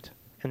infinite.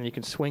 And then you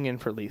can swing in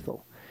for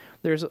lethal.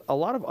 There's a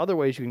lot of other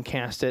ways you can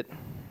cast it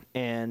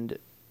and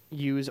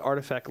use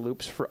artifact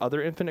loops for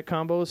other infinite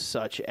combos,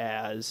 such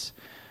as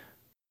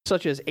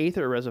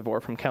Aether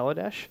Reservoir from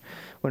Kaladesh.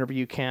 Whenever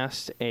you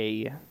cast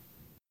a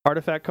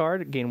artifact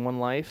card, gain 1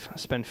 life,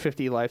 spend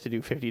 50 life to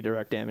do 50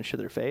 direct damage to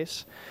their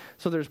face.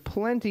 So there's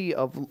plenty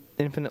of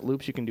infinite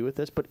loops you can do with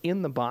this, but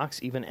in the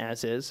box, even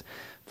as is,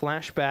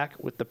 Flashback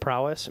with the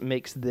prowess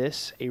makes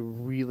this a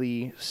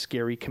really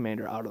scary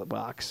commander out of the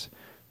box.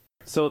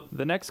 So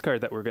the next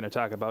card that we're going to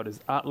talk about is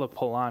Atla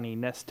Polani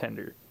Nest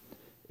Tender.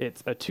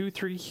 It's a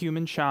 2/3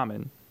 human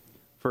shaman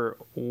for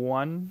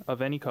 1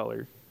 of any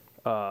color,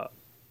 a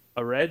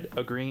red,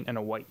 a green, and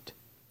a white.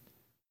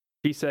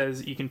 She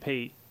says you can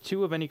pay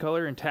 2 of any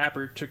color and tap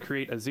her to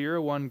create a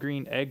 0/1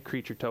 green egg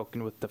creature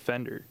token with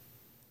Defender.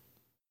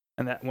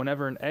 And that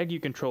whenever an egg you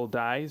control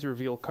dies,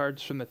 reveal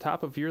cards from the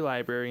top of your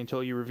library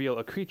until you reveal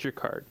a creature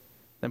card.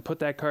 Then put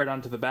that card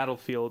onto the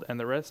battlefield and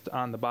the rest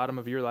on the bottom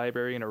of your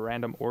library in a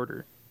random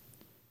order.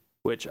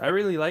 Which I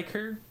really like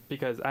her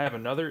because I have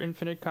another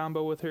infinite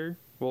combo with her.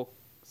 Well,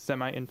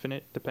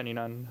 semi-infinite, depending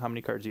on how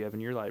many cards you have in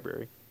your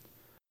library.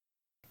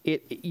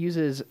 It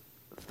uses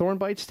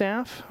Thornbite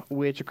Staff,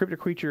 which a cryptic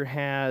creature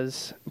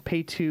has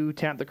pay 2,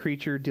 tap the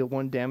creature, deal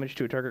 1 damage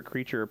to a target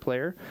creature or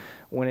player.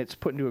 When it's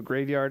put into a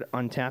graveyard,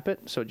 untap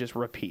it, so it just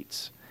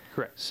repeats.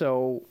 Correct.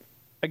 So,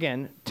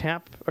 again,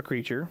 tap a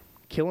creature,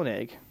 kill an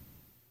egg,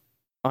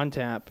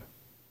 untap,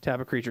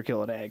 tap a creature,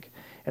 kill an egg.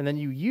 And then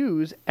you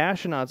use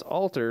Ashnod's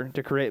Altar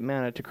to create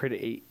mana to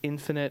create an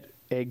infinite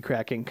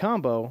egg-cracking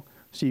combo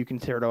so you can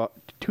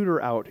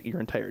tutor out your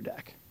entire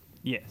deck.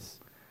 Yes.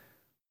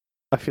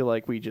 I feel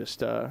like we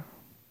just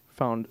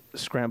found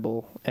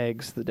Scramble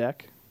Eggs the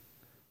deck.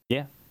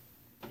 Yeah.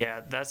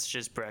 Yeah, that's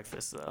just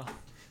breakfast, though.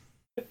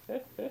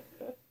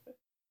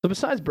 So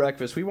besides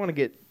breakfast, we want to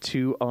get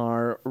to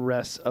our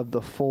rest of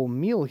the full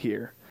meal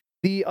here.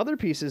 The other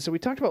pieces, so we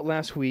talked about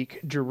last week,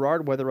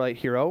 Gerard Weatherlight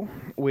Hero,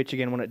 which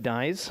again, when it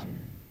dies,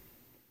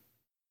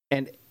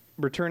 and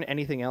return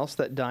anything else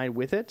that died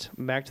with it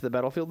back to the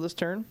battlefield this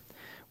turn.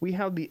 We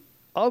have the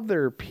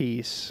other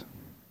piece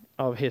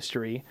of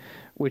history,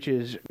 which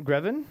is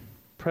Grevin,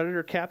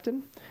 Predator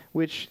Captain,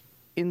 which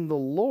in the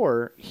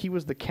lore, he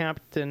was the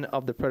captain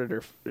of the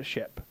Predator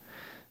ship.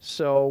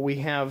 So we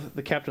have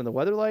the captain of the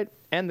Weatherlight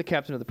and the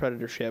captain of the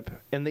Predator ship,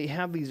 and they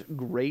have these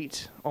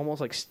great,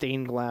 almost like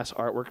stained glass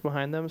artwork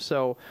behind them.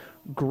 So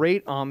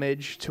great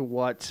homage to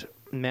what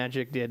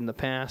Magic did in the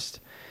past.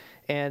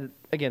 And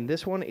again,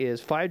 this one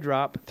is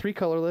 5-drop, 3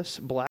 colorless,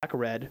 black,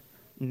 red,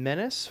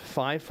 menace,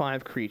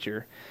 5/5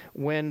 creature.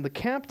 When the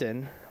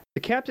captain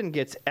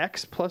gets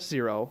X plus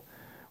 0,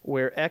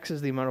 where X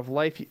is the amount of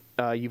life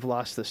you've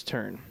lost this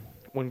turn.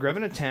 When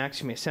Grevin attacks,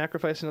 you may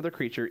sacrifice another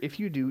creature. If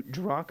you do,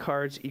 draw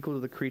cards equal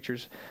to the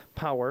creature's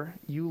power.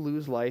 You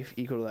lose life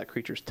equal to that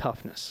creature's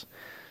toughness.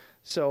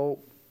 So,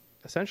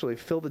 essentially,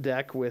 fill the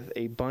deck with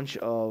a bunch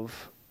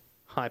of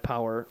high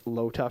power,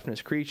 low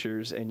toughness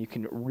creatures, and you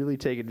can really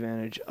take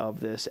advantage of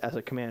this as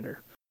a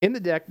commander. In the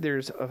deck,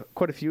 there's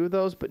quite a few of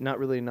those, but not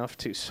really enough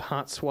to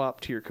hot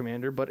swap to your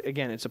commander. But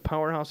again, it's a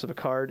powerhouse of a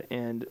card,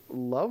 and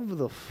love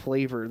the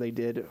flavor they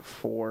did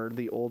for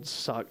the old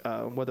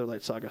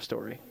Weatherlight Saga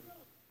story.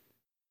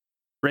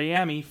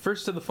 Rayami,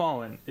 First of the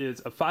Fallen, is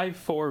a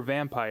 5/4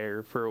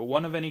 vampire for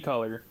 1 of any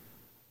color,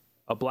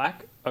 a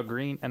black, a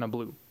green, and a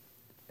blue.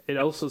 It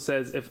also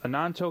says if a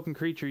non-token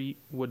creature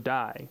would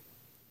die,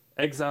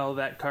 exile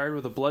that card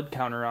with a blood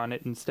counter on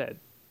it instead.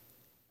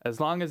 As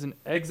long as an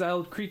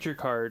exiled creature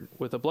card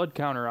with a blood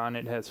counter on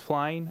it has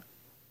flying,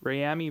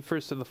 Rayami,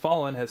 First of the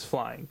Fallen has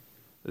flying.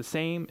 The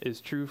same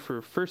is true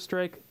for First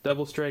Strike,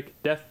 Double Strike,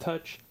 Death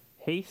Touch,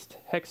 Haste,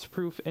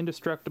 Hexproof,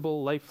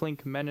 Indestructible,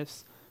 Lifelink,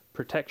 Menace,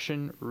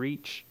 Protection,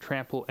 Reach,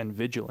 Trample, and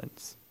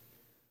Vigilance.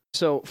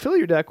 So fill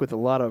your deck with a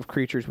lot of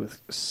creatures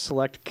with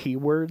select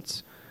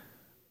keywords,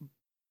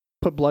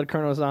 put Blood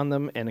Carnos on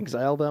them and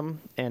exile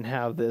them, and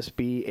have this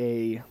be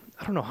a...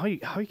 I don't know,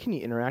 how can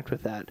you interact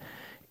with that?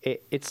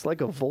 It's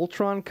like a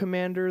Voltron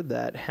commander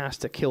that has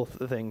to kill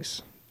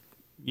things.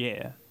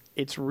 Yeah.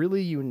 It's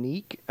really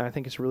unique. I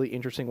think it's a really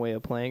interesting way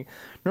of playing.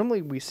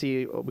 Normally we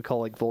see what we call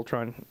like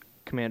Voltron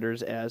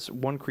commanders as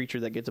one creature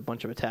that gets a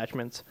bunch of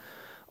attachments,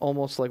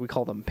 almost like we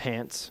call them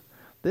pants.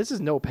 This is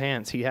no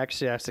pants. He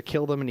actually has to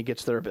kill them and he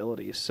gets their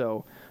abilities.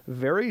 So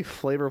very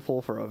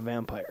flavorful for a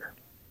vampire.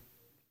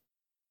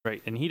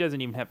 Right, and he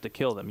doesn't even have to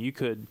kill them. You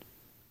could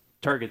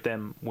target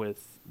them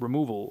with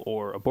removal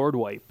or a board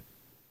wipe,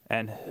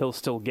 and he'll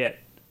still get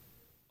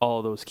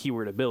all those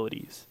keyword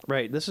abilities.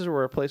 Right, this is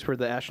where a place where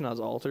the Ashnod's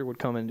Altar would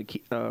come into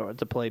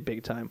to play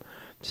big time.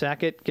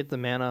 Sack it, get the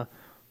mana,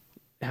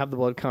 have the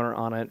blood counter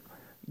on it,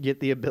 get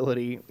the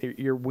ability.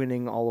 You're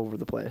winning all over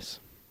the place.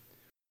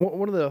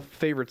 One of the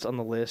favorites on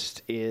the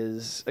list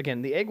is,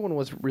 again, the egg one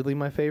was really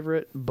my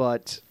favorite,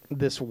 but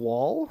this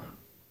wall,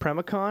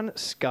 Premicon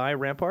Sky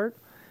Rampart,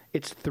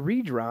 it's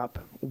 3-drop,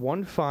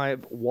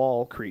 1/5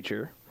 wall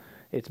creature.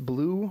 It's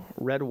blue,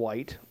 red,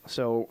 white,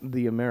 so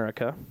the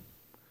America.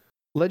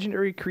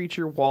 Legendary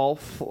creature wall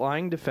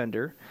flying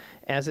defender.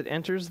 As it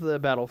enters the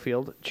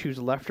battlefield, choose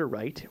left or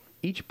right.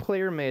 Each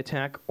player may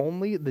attack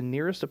only the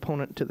nearest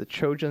opponent to the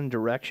chosen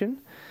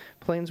direction.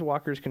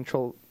 Planeswalkers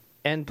controlled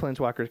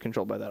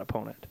by that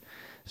opponent.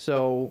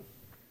 So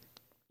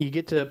you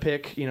get to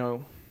pick,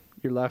 your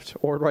left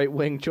or right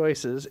wing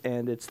choices,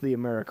 and it's the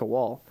America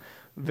wall.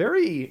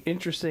 Very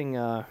interesting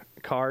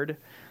card.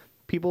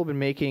 People have been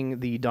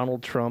making the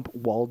Donald Trump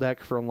wall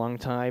deck for a long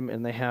time,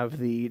 and they have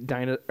the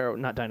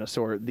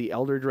the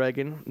Elder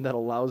Dragon that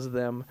allows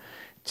them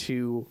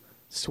to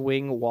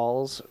swing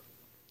walls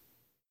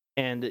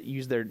and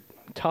use their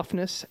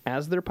toughness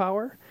as their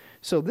power.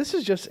 So this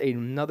is just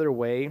another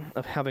way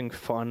of having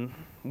fun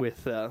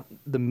with the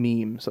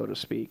meme, so to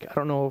speak. I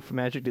don't know if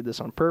Magic did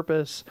this on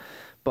purpose,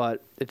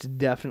 but it's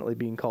definitely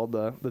being called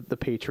the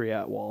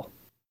Patriot wall.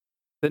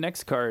 The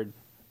next card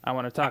I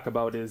want to talk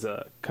about is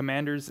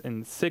Commander's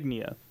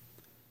Insignia.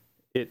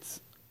 It's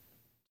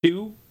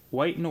 2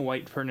 white and a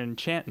white for an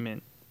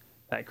enchantment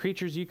that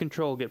creatures you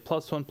control get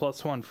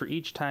 +1/+1 for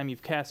each time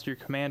you've cast your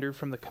commander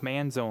from the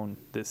command zone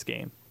this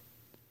game.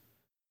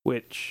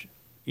 Which,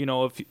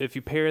 if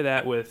you pair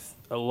that with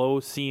a low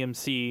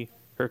CMC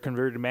or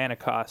converted mana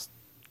cost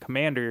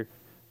commander,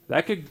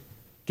 that could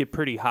get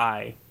pretty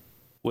high.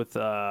 With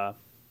I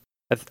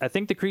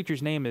think the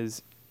creature's name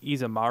is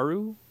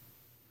Izamaru.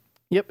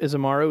 Yep,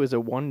 Izamaru is a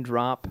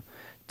 1-drop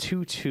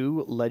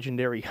 2/2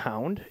 legendary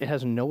hound. It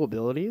has no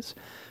abilities,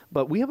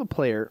 but we have a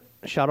player,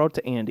 shout out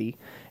to Andy.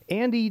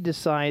 Andy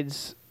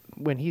decides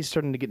when he's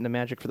starting to get into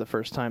Magic for the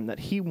first time that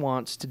he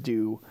wants to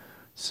do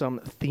some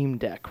theme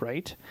deck,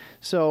 right?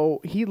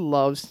 So he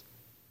loves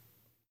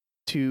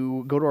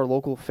to go to our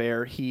local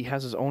fair. He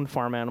has his own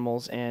farm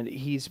animals, and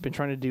he's been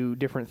trying to do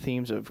different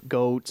themes of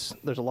goats.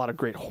 There's a lot of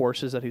great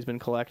horses that he's been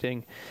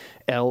collecting,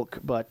 elk,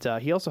 but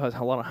he also has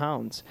a lot of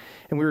hounds.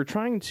 And we were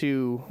trying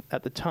to,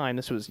 at the time,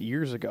 this was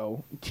years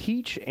ago,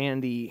 teach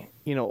Andy,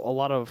 a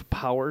lot of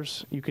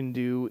powers you can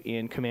do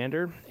in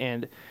Commander,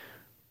 and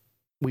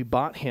we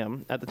bought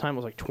him, at the time it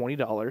was like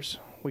 $20.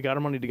 We got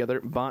our money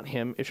together, bought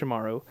him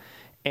Ishimaru,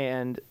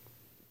 and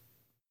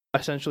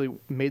essentially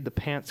made the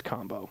pants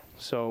combo.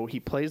 So he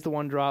plays the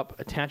 1-drop,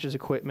 attaches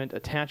equipment,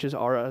 attaches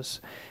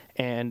auras,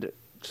 and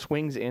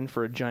swings in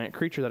for a giant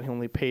creature that he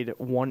only paid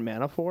 1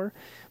 mana for.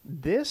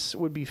 This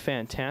would be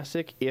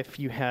fantastic if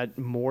you had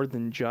more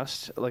than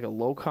just like a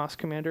low-cost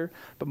commander,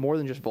 but more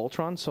than just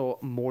Voltron, so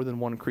more than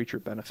one creature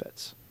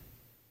benefits.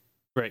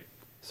 Right.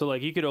 So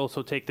you could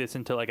also take this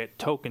into a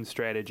token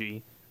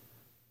strategy.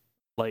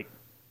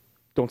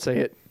 Don't say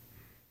it.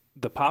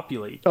 The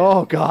Populate.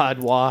 Oh, God,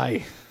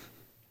 why?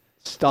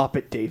 Stop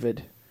it,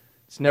 David.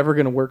 It's never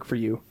going to work for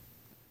you.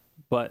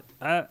 But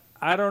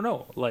I don't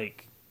know.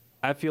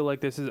 I feel like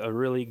this is a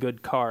really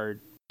good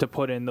card to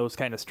put in those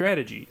kind of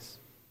strategies.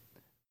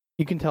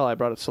 You can tell I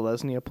brought a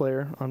Selesnya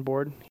player on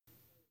board.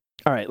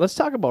 All right, let's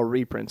talk about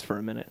reprints for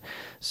a minute.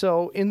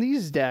 So in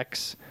these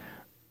decks,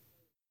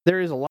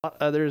 there's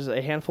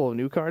a handful of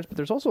new cards, but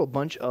there's also a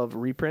bunch of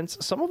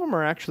reprints. Some of them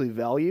are actually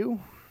value.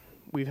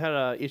 We've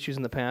had issues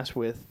in the past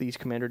with these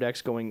commander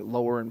decks going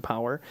lower in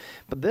power,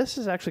 but this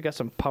has actually got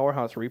some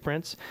powerhouse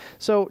reprints.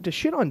 So to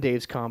shit on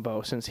Dave's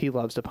combo, since he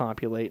loves to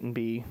populate and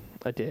be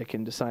a dick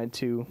and decide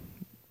to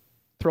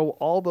throw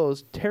all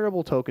those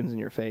terrible tokens in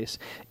your face,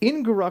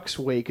 In Garruk's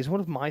Wake is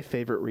one of my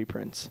favorite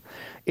reprints.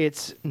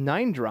 It's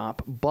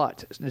 9-drop,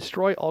 but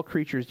destroy all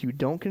creatures you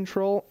don't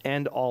control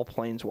and all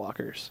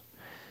planeswalkers.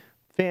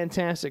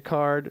 Fantastic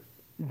card.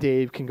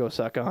 Dave can go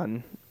suck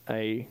on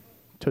a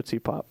Tootsie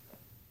Pop.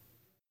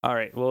 All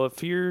right, well,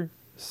 if you're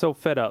so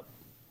fed up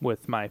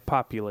with my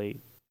Populate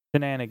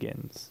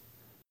shenanigans,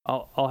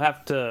 I'll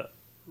have to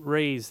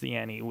raise the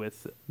ante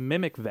with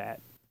Mimic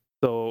Vat.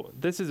 So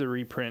this is a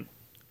reprint.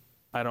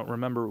 I don't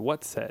remember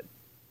what set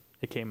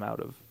it came out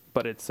of,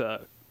 but it's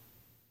a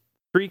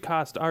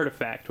 3-cost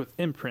artifact with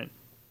imprint.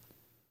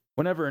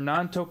 Whenever a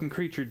non-token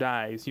creature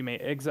dies, you may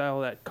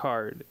exile that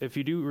card. If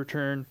you do,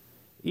 return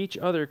each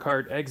other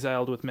card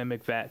exiled with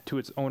Mimic Vat to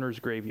its owner's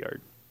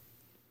graveyard.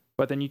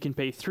 But then you can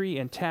pay 3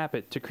 and tap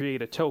it to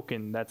create a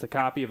token that's a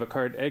copy of a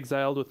card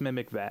exiled with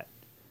Mimic Vat.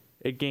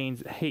 It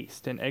gains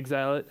haste and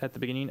exile it at the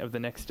beginning of the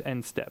next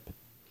end step.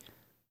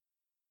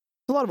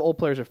 A lot of old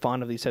players are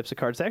fond of these types of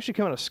cards. They actually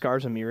come out of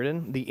Scars of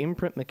Mirrodin. The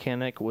imprint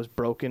mechanic was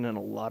broken in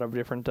a lot of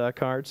different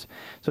cards.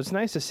 So it's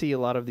nice to see a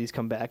lot of these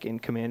come back in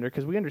Commander,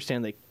 because we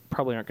understand they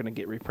probably aren't going to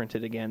get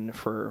reprinted again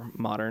for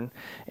Modern.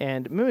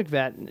 And Mimic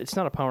Vat, it's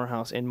not a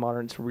powerhouse in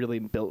Modern. It's really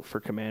built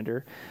for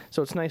Commander.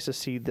 So it's nice to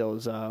see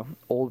those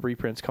old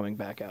reprints coming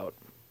back out.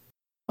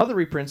 Other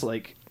reprints,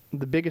 like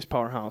the biggest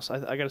powerhouse,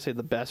 I got to say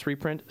the best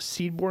reprint,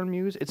 Seedborn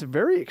Muse. It's a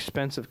very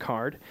expensive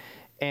card,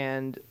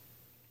 and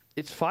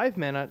it's 5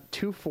 mana,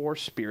 2/4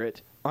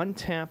 spirit,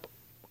 untap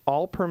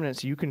all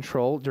permanents you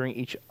control during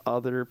each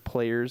other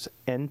player's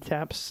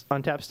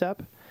untap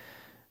step.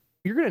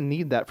 You're going to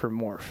need that for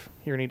Morph.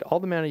 You're going to need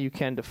all the mana you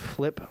can to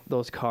flip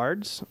those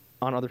cards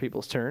on other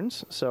people's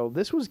turns. So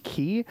this was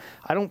key.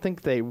 I don't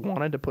think they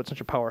wanted to put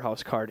such a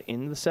powerhouse card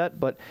in the set,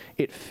 but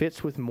it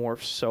fits with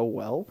Morph so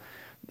well,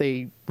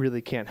 they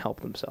really can't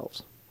help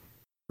themselves.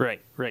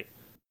 Right.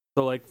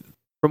 So, like,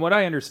 from what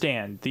I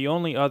understand, the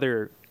only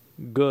other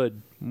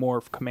good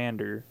Morph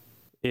commander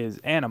is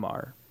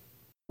Animar,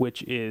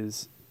 which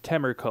is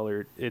Temur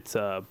colored. It's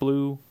a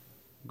blue,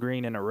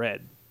 green, and a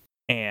red.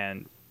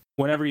 And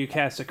whenever you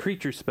cast a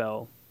creature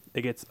spell,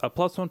 it gets a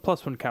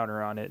 +1/+1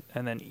 counter on it,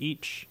 and then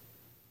each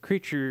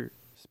creature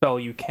spell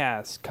you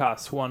cast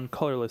costs 1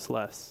 colorless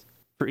less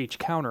for each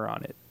counter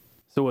on it.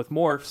 So with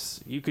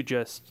Morphs, you could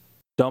just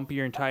dump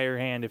your entire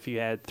hand if you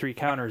had 3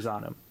 counters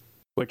on them,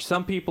 which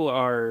some people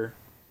are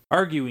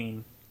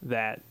arguing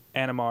that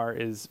Animar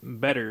is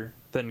better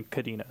than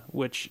Kadena,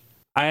 which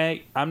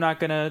I'm not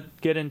going to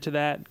get into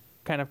that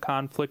kind of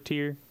conflict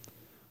here,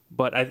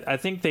 but I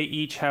think they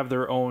each have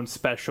their own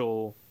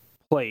special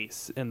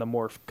place in the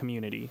Morph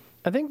community.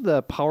 I think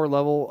the power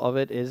level of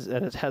it is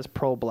that it has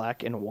pro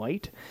black and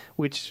white,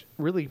 which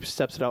really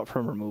steps it out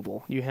from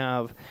removal. You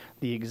have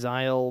the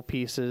exile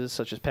pieces,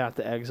 such as Path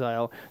to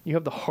Exile. You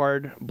have the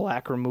hard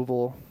black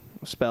removal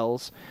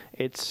spells.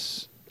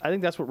 I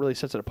think that's what really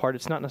sets it apart.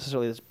 It's not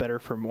necessarily that's better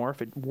for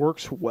Morph. It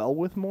works well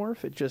with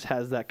Morph. It just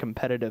has that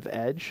competitive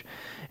edge.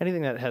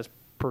 Anything that has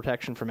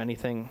protection from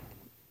anything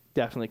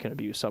definitely can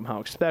abuse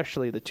somehow,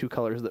 especially the 2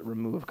 colors that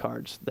remove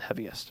cards the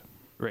heaviest.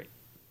 Right.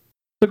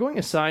 So going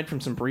aside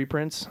from some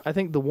reprints, I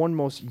think the one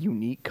most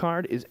unique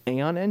card is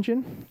Aeon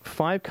Engine.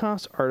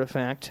 5-cost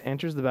artifact,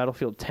 enters the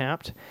battlefield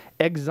tapped.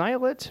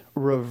 Exile it,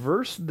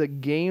 reverse the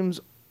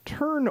game's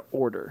turn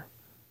order.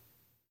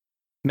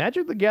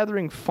 Magic the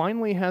Gathering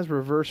finally has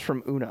reverse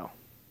from Uno.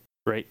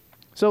 Right.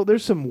 So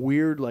there's some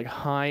weird, like,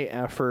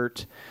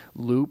 high-effort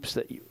loops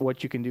that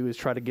what you can do is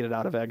try to get it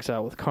out of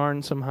exile with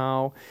Karn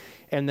somehow.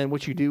 And then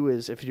what you do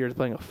is, if you're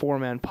playing a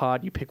 4-man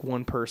pod, you pick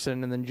one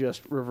person and then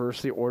just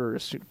reverse the order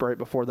right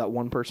before that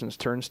one person's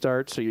turn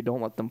starts, so you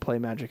don't let them play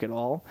Magic at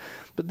all.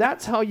 But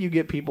that's how you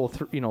get people,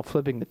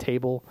 flipping the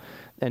table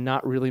and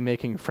not really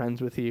making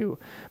friends with you.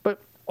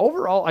 But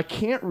overall, I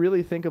can't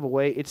really think of a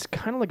way. It's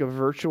kind of like a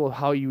virtual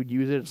how you would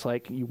use it. It's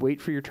like you wait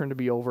for your turn to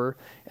be over,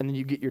 and then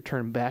you get your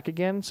turn back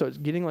again. So it's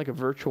getting like a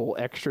virtual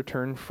extra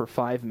turn for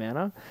 5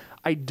 mana.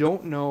 I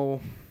don't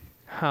know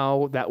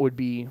how that would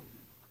be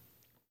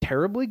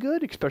terribly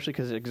good, especially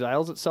because it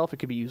exiles itself. It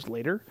could be used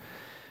later.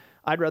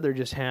 I'd rather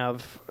just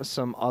have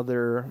some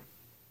other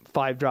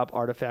 5-drop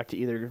artifact to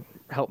either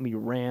help me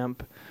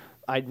ramp.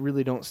 I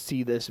really don't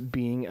see this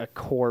being a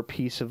core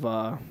piece of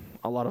a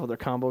lot of other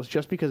combos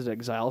just because it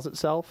exiles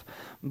itself,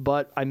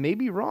 but I may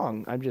be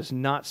wrong. I'm just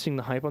not seeing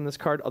the hype on this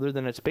card other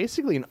than it's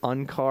basically an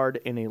uncard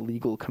in a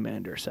legal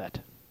commander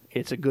set.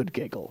 It's a good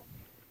giggle.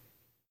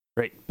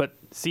 Right, but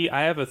see,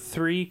 I have a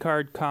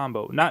 3-card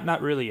combo.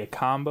 Not really a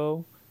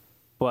combo,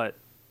 but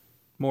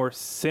more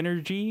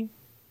synergy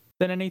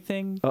than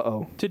anything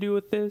to do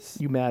with this.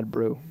 You mad,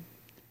 bro.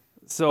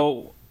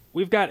 So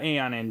we've got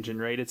Aeon Engine,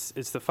 right? It's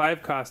the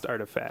 5-cost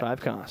artifact. 5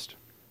 cost.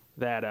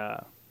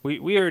 That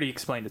we already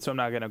explained it, so I'm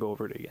not going to go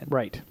over it again.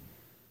 Right.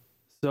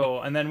 So,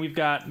 and then we've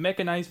got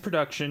Mechanized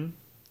Production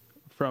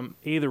from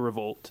Aether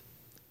Revolt.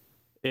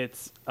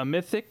 It's a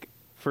mythic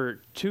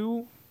for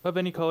 2 of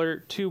any color,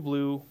 2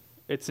 blue.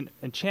 It's an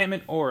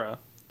enchantment aura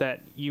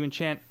that you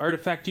enchant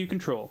artifact you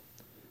control.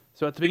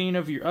 So at the beginning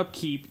of your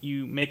upkeep,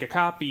 you make a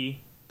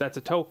copy that's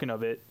a token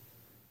of it.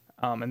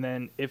 And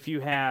then if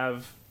you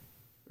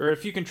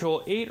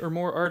control 8 or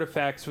more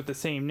artifacts with the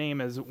same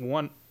name as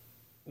one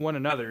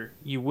another,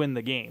 you win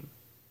the game.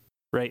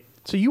 Right.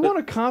 So you want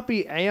to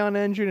copy Aeon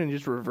Engine and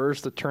just reverse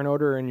the turn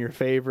order in your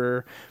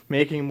favor,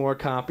 making more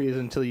copies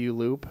until you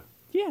loop?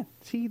 Yeah.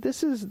 See,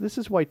 this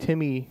is why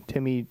Timmy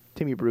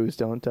Brews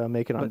don't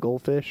make it on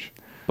Goldfish.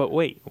 But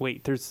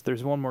wait,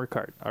 there's one more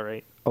card. All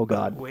right. Oh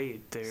God.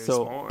 Wait, there's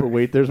So- more. But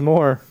wait, there's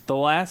more. The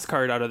last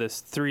card out of this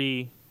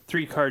three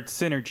card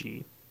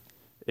synergy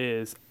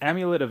is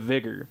Amulet of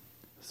Vigor.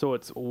 So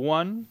it's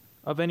one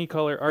of any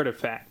color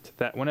artifact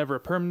that whenever a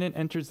permanent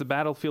enters the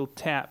battlefield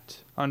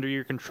tapped under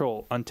your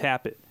control,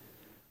 untap it.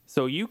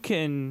 So you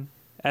can,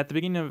 at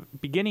the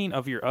beginning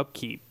of your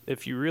upkeep,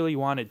 if you really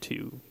wanted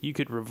to, you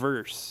could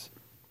reverse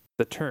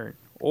the turn.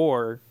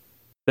 Or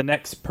the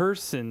next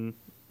person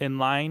in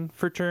line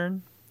for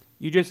turn,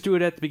 you just do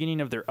it at the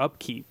beginning of their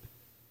upkeep.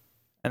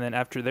 And then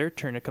after their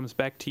turn, it comes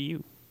back to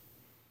you.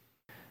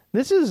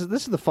 This is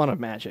the fun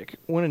of Magic.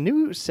 When a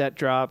new set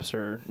drops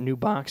or new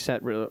box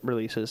set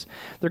releases,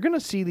 they're going to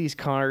see these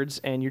cards,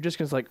 and you're just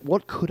going to like,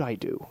 what could I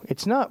do?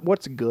 It's not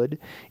what's good.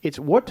 It's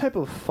what type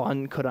of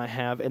fun could I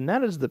have? And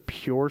that is the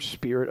pure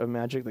spirit of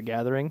Magic the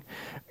Gathering.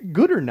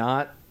 Good or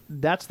not,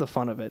 that's the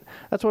fun of it.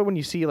 That's why when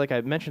you see, like I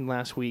mentioned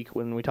last week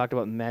when we talked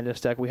about Madness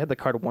deck, we had the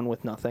card One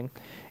with Nothing.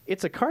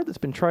 It's a card that's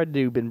been tried to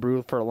do, been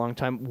brewed for a long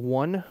time.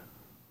 1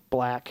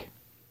 black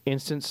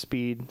instant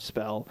speed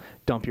spell,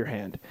 dump your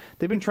hand.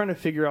 They've been trying to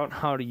figure out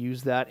how to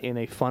use that in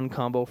a fun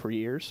combo for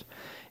years,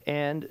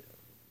 and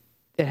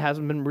it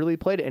hasn't been really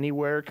played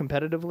anywhere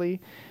competitively.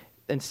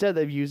 Instead,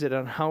 they've used it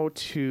on how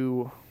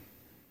to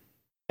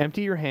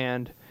empty your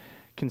hand,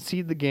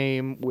 concede the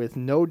game with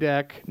no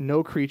deck,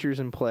 no creatures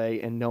in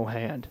play, and no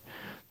hand.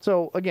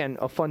 So, again,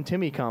 a fun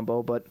Timmy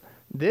combo, but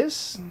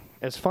this,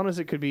 as fun as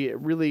it could be, it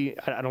really,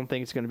 I don't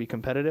think it's going to be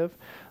competitive,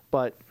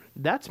 but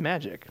that's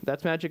Magic.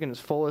 That's Magic in its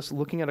fullest,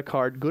 looking at a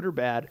card, good or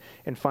bad,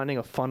 and finding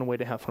a fun way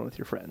to have fun with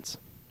your friends.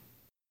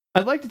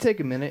 I'd like to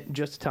take a minute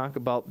just to talk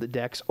about the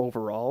decks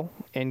overall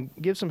and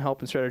give some help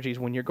and strategies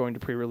when you're going to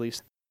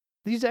pre-release.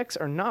 These decks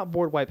are not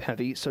board wipe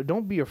heavy, so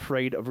don't be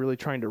afraid of really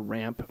trying to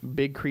ramp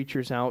big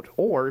creatures out,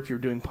 or if you're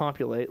doing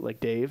Populate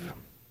like Dave,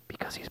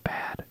 because he's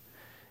bad.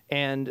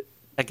 And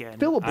Again,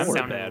 fill a I'm board.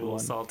 sounding a Bad little one.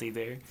 salty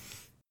there.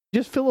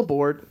 Just fill a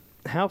board,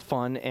 have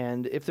fun,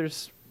 and if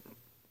there's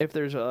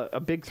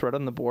a big threat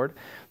on the board,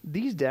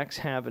 these decks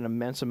have an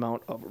immense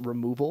amount of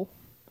removal.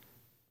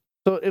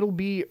 So it'll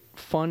be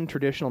fun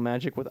traditional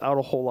Magic without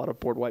a whole lot of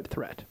board wipe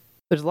threat.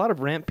 There's a lot of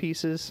ramp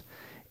pieces,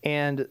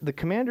 and the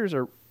commanders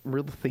are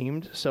real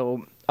themed,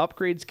 so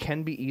upgrades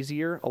can be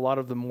easier. A lot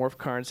of the morph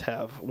cards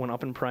have went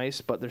up in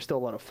price, but there's still a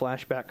lot of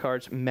flashback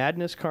cards.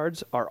 Madness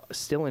cards are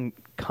still in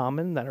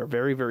common that are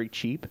very, very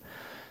cheap.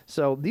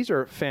 So these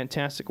are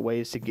fantastic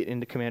ways to get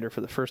into Commander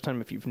for the first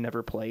time if you've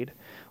never played.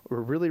 We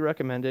really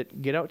recommend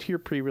it. Get out to your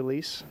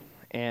pre-release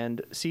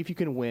and see if you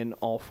can win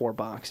all 4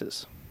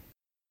 boxes.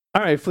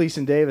 All right, Fleece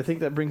and Dave, I think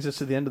that brings us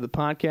to the end of the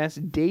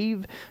podcast.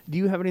 Dave, do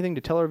you have anything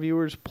to tell our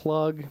viewers,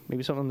 plug,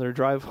 maybe something on their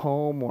drive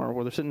home or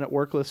where they're sitting at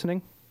work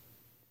listening?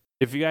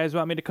 If you guys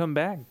want me to come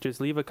back,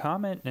 just leave a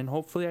comment and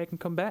hopefully I can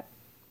come back.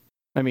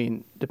 I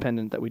mean,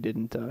 dependent that we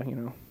didn't,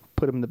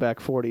 put him in the back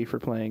 40 for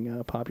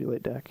playing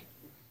Populate deck.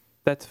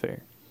 That's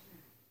fair.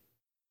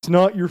 It's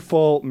not your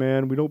fault,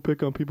 man. We don't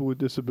pick on people with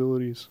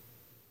disabilities.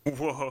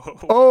 Whoa.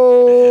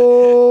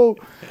 Oh!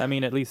 I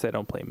mean, at least I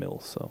don't play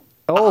Mills, so.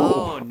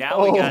 Oh,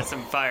 now we got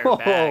some fire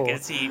back.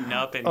 It's heating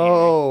up in here.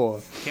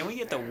 Oh, Can we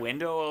get the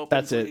window open,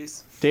 that's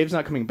please? it. Dave's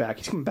not coming back.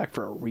 He's coming back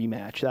for a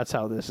rematch. That's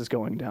how this is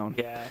going down.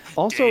 Yeah.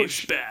 Also,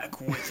 Dave's back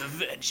with a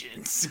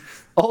vengeance.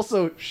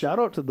 Also, shout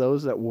out to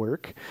those at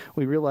work.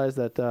 We realize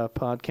that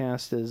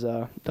podcast is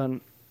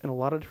done in a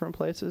lot of different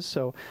places,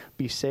 so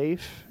be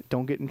safe,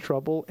 don't get in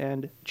trouble,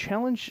 and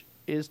challenge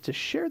is to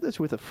share this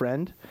with a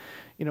friend,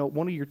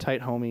 one of your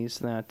tight homies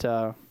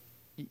that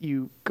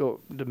you go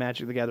to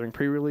Magic the Gathering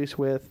pre-release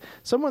with,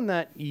 someone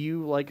that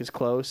you like is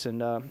close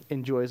and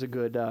enjoys a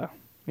good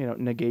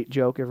negate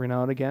joke every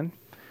now and again.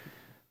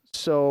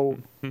 So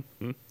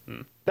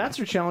that's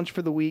your challenge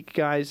for the week,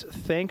 guys.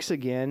 Thanks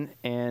again.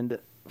 And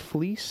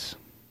Fleece,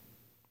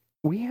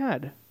 we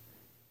had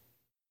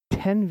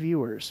 10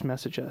 viewers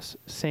message us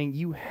saying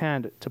you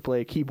had to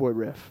play a keyboard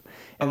riff,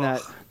 and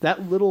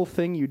that little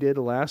thing you did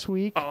last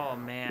week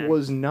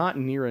was not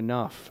near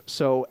enough.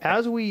 So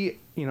as we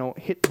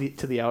hit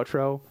to the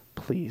outro,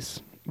 please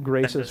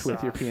grace us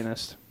with your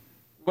pianist.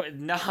 What?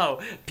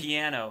 No,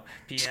 piano.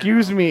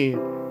 Excuse me.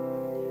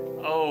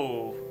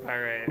 Oh, all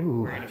right.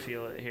 Ooh. We're gonna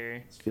feel it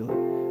here. Let's feel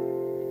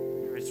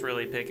it. It's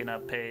really picking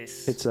up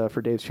pace. It's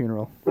for Dave's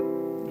funeral.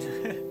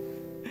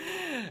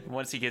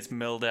 Once he gets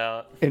milled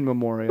out. In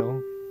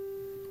memorial.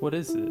 What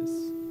is this?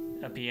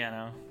 A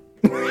piano.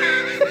 Cue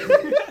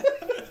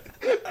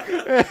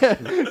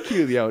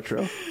the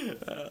outro.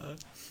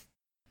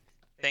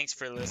 Thanks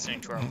for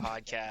listening to our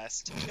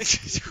podcast.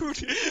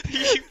 Dude,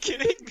 are you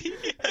kidding me?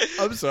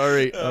 I'm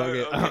sorry.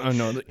 Okay.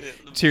 No,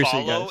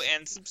 seriously, follow guys.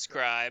 and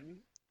subscribe,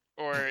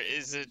 or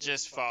is it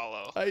just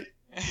follow?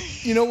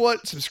 You know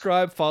what?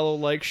 Subscribe, follow,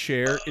 like,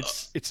 share.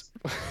 It's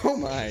oh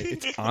my!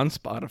 It's on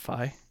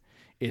Spotify.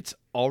 It's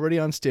already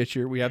on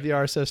Stitcher. We have the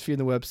RSS feed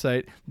on the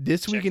website.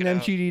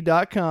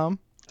 ThisWeekinMTG.com.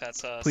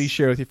 That's us. Please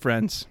share with your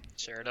friends.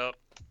 Share it up.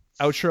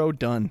 Outro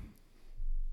done.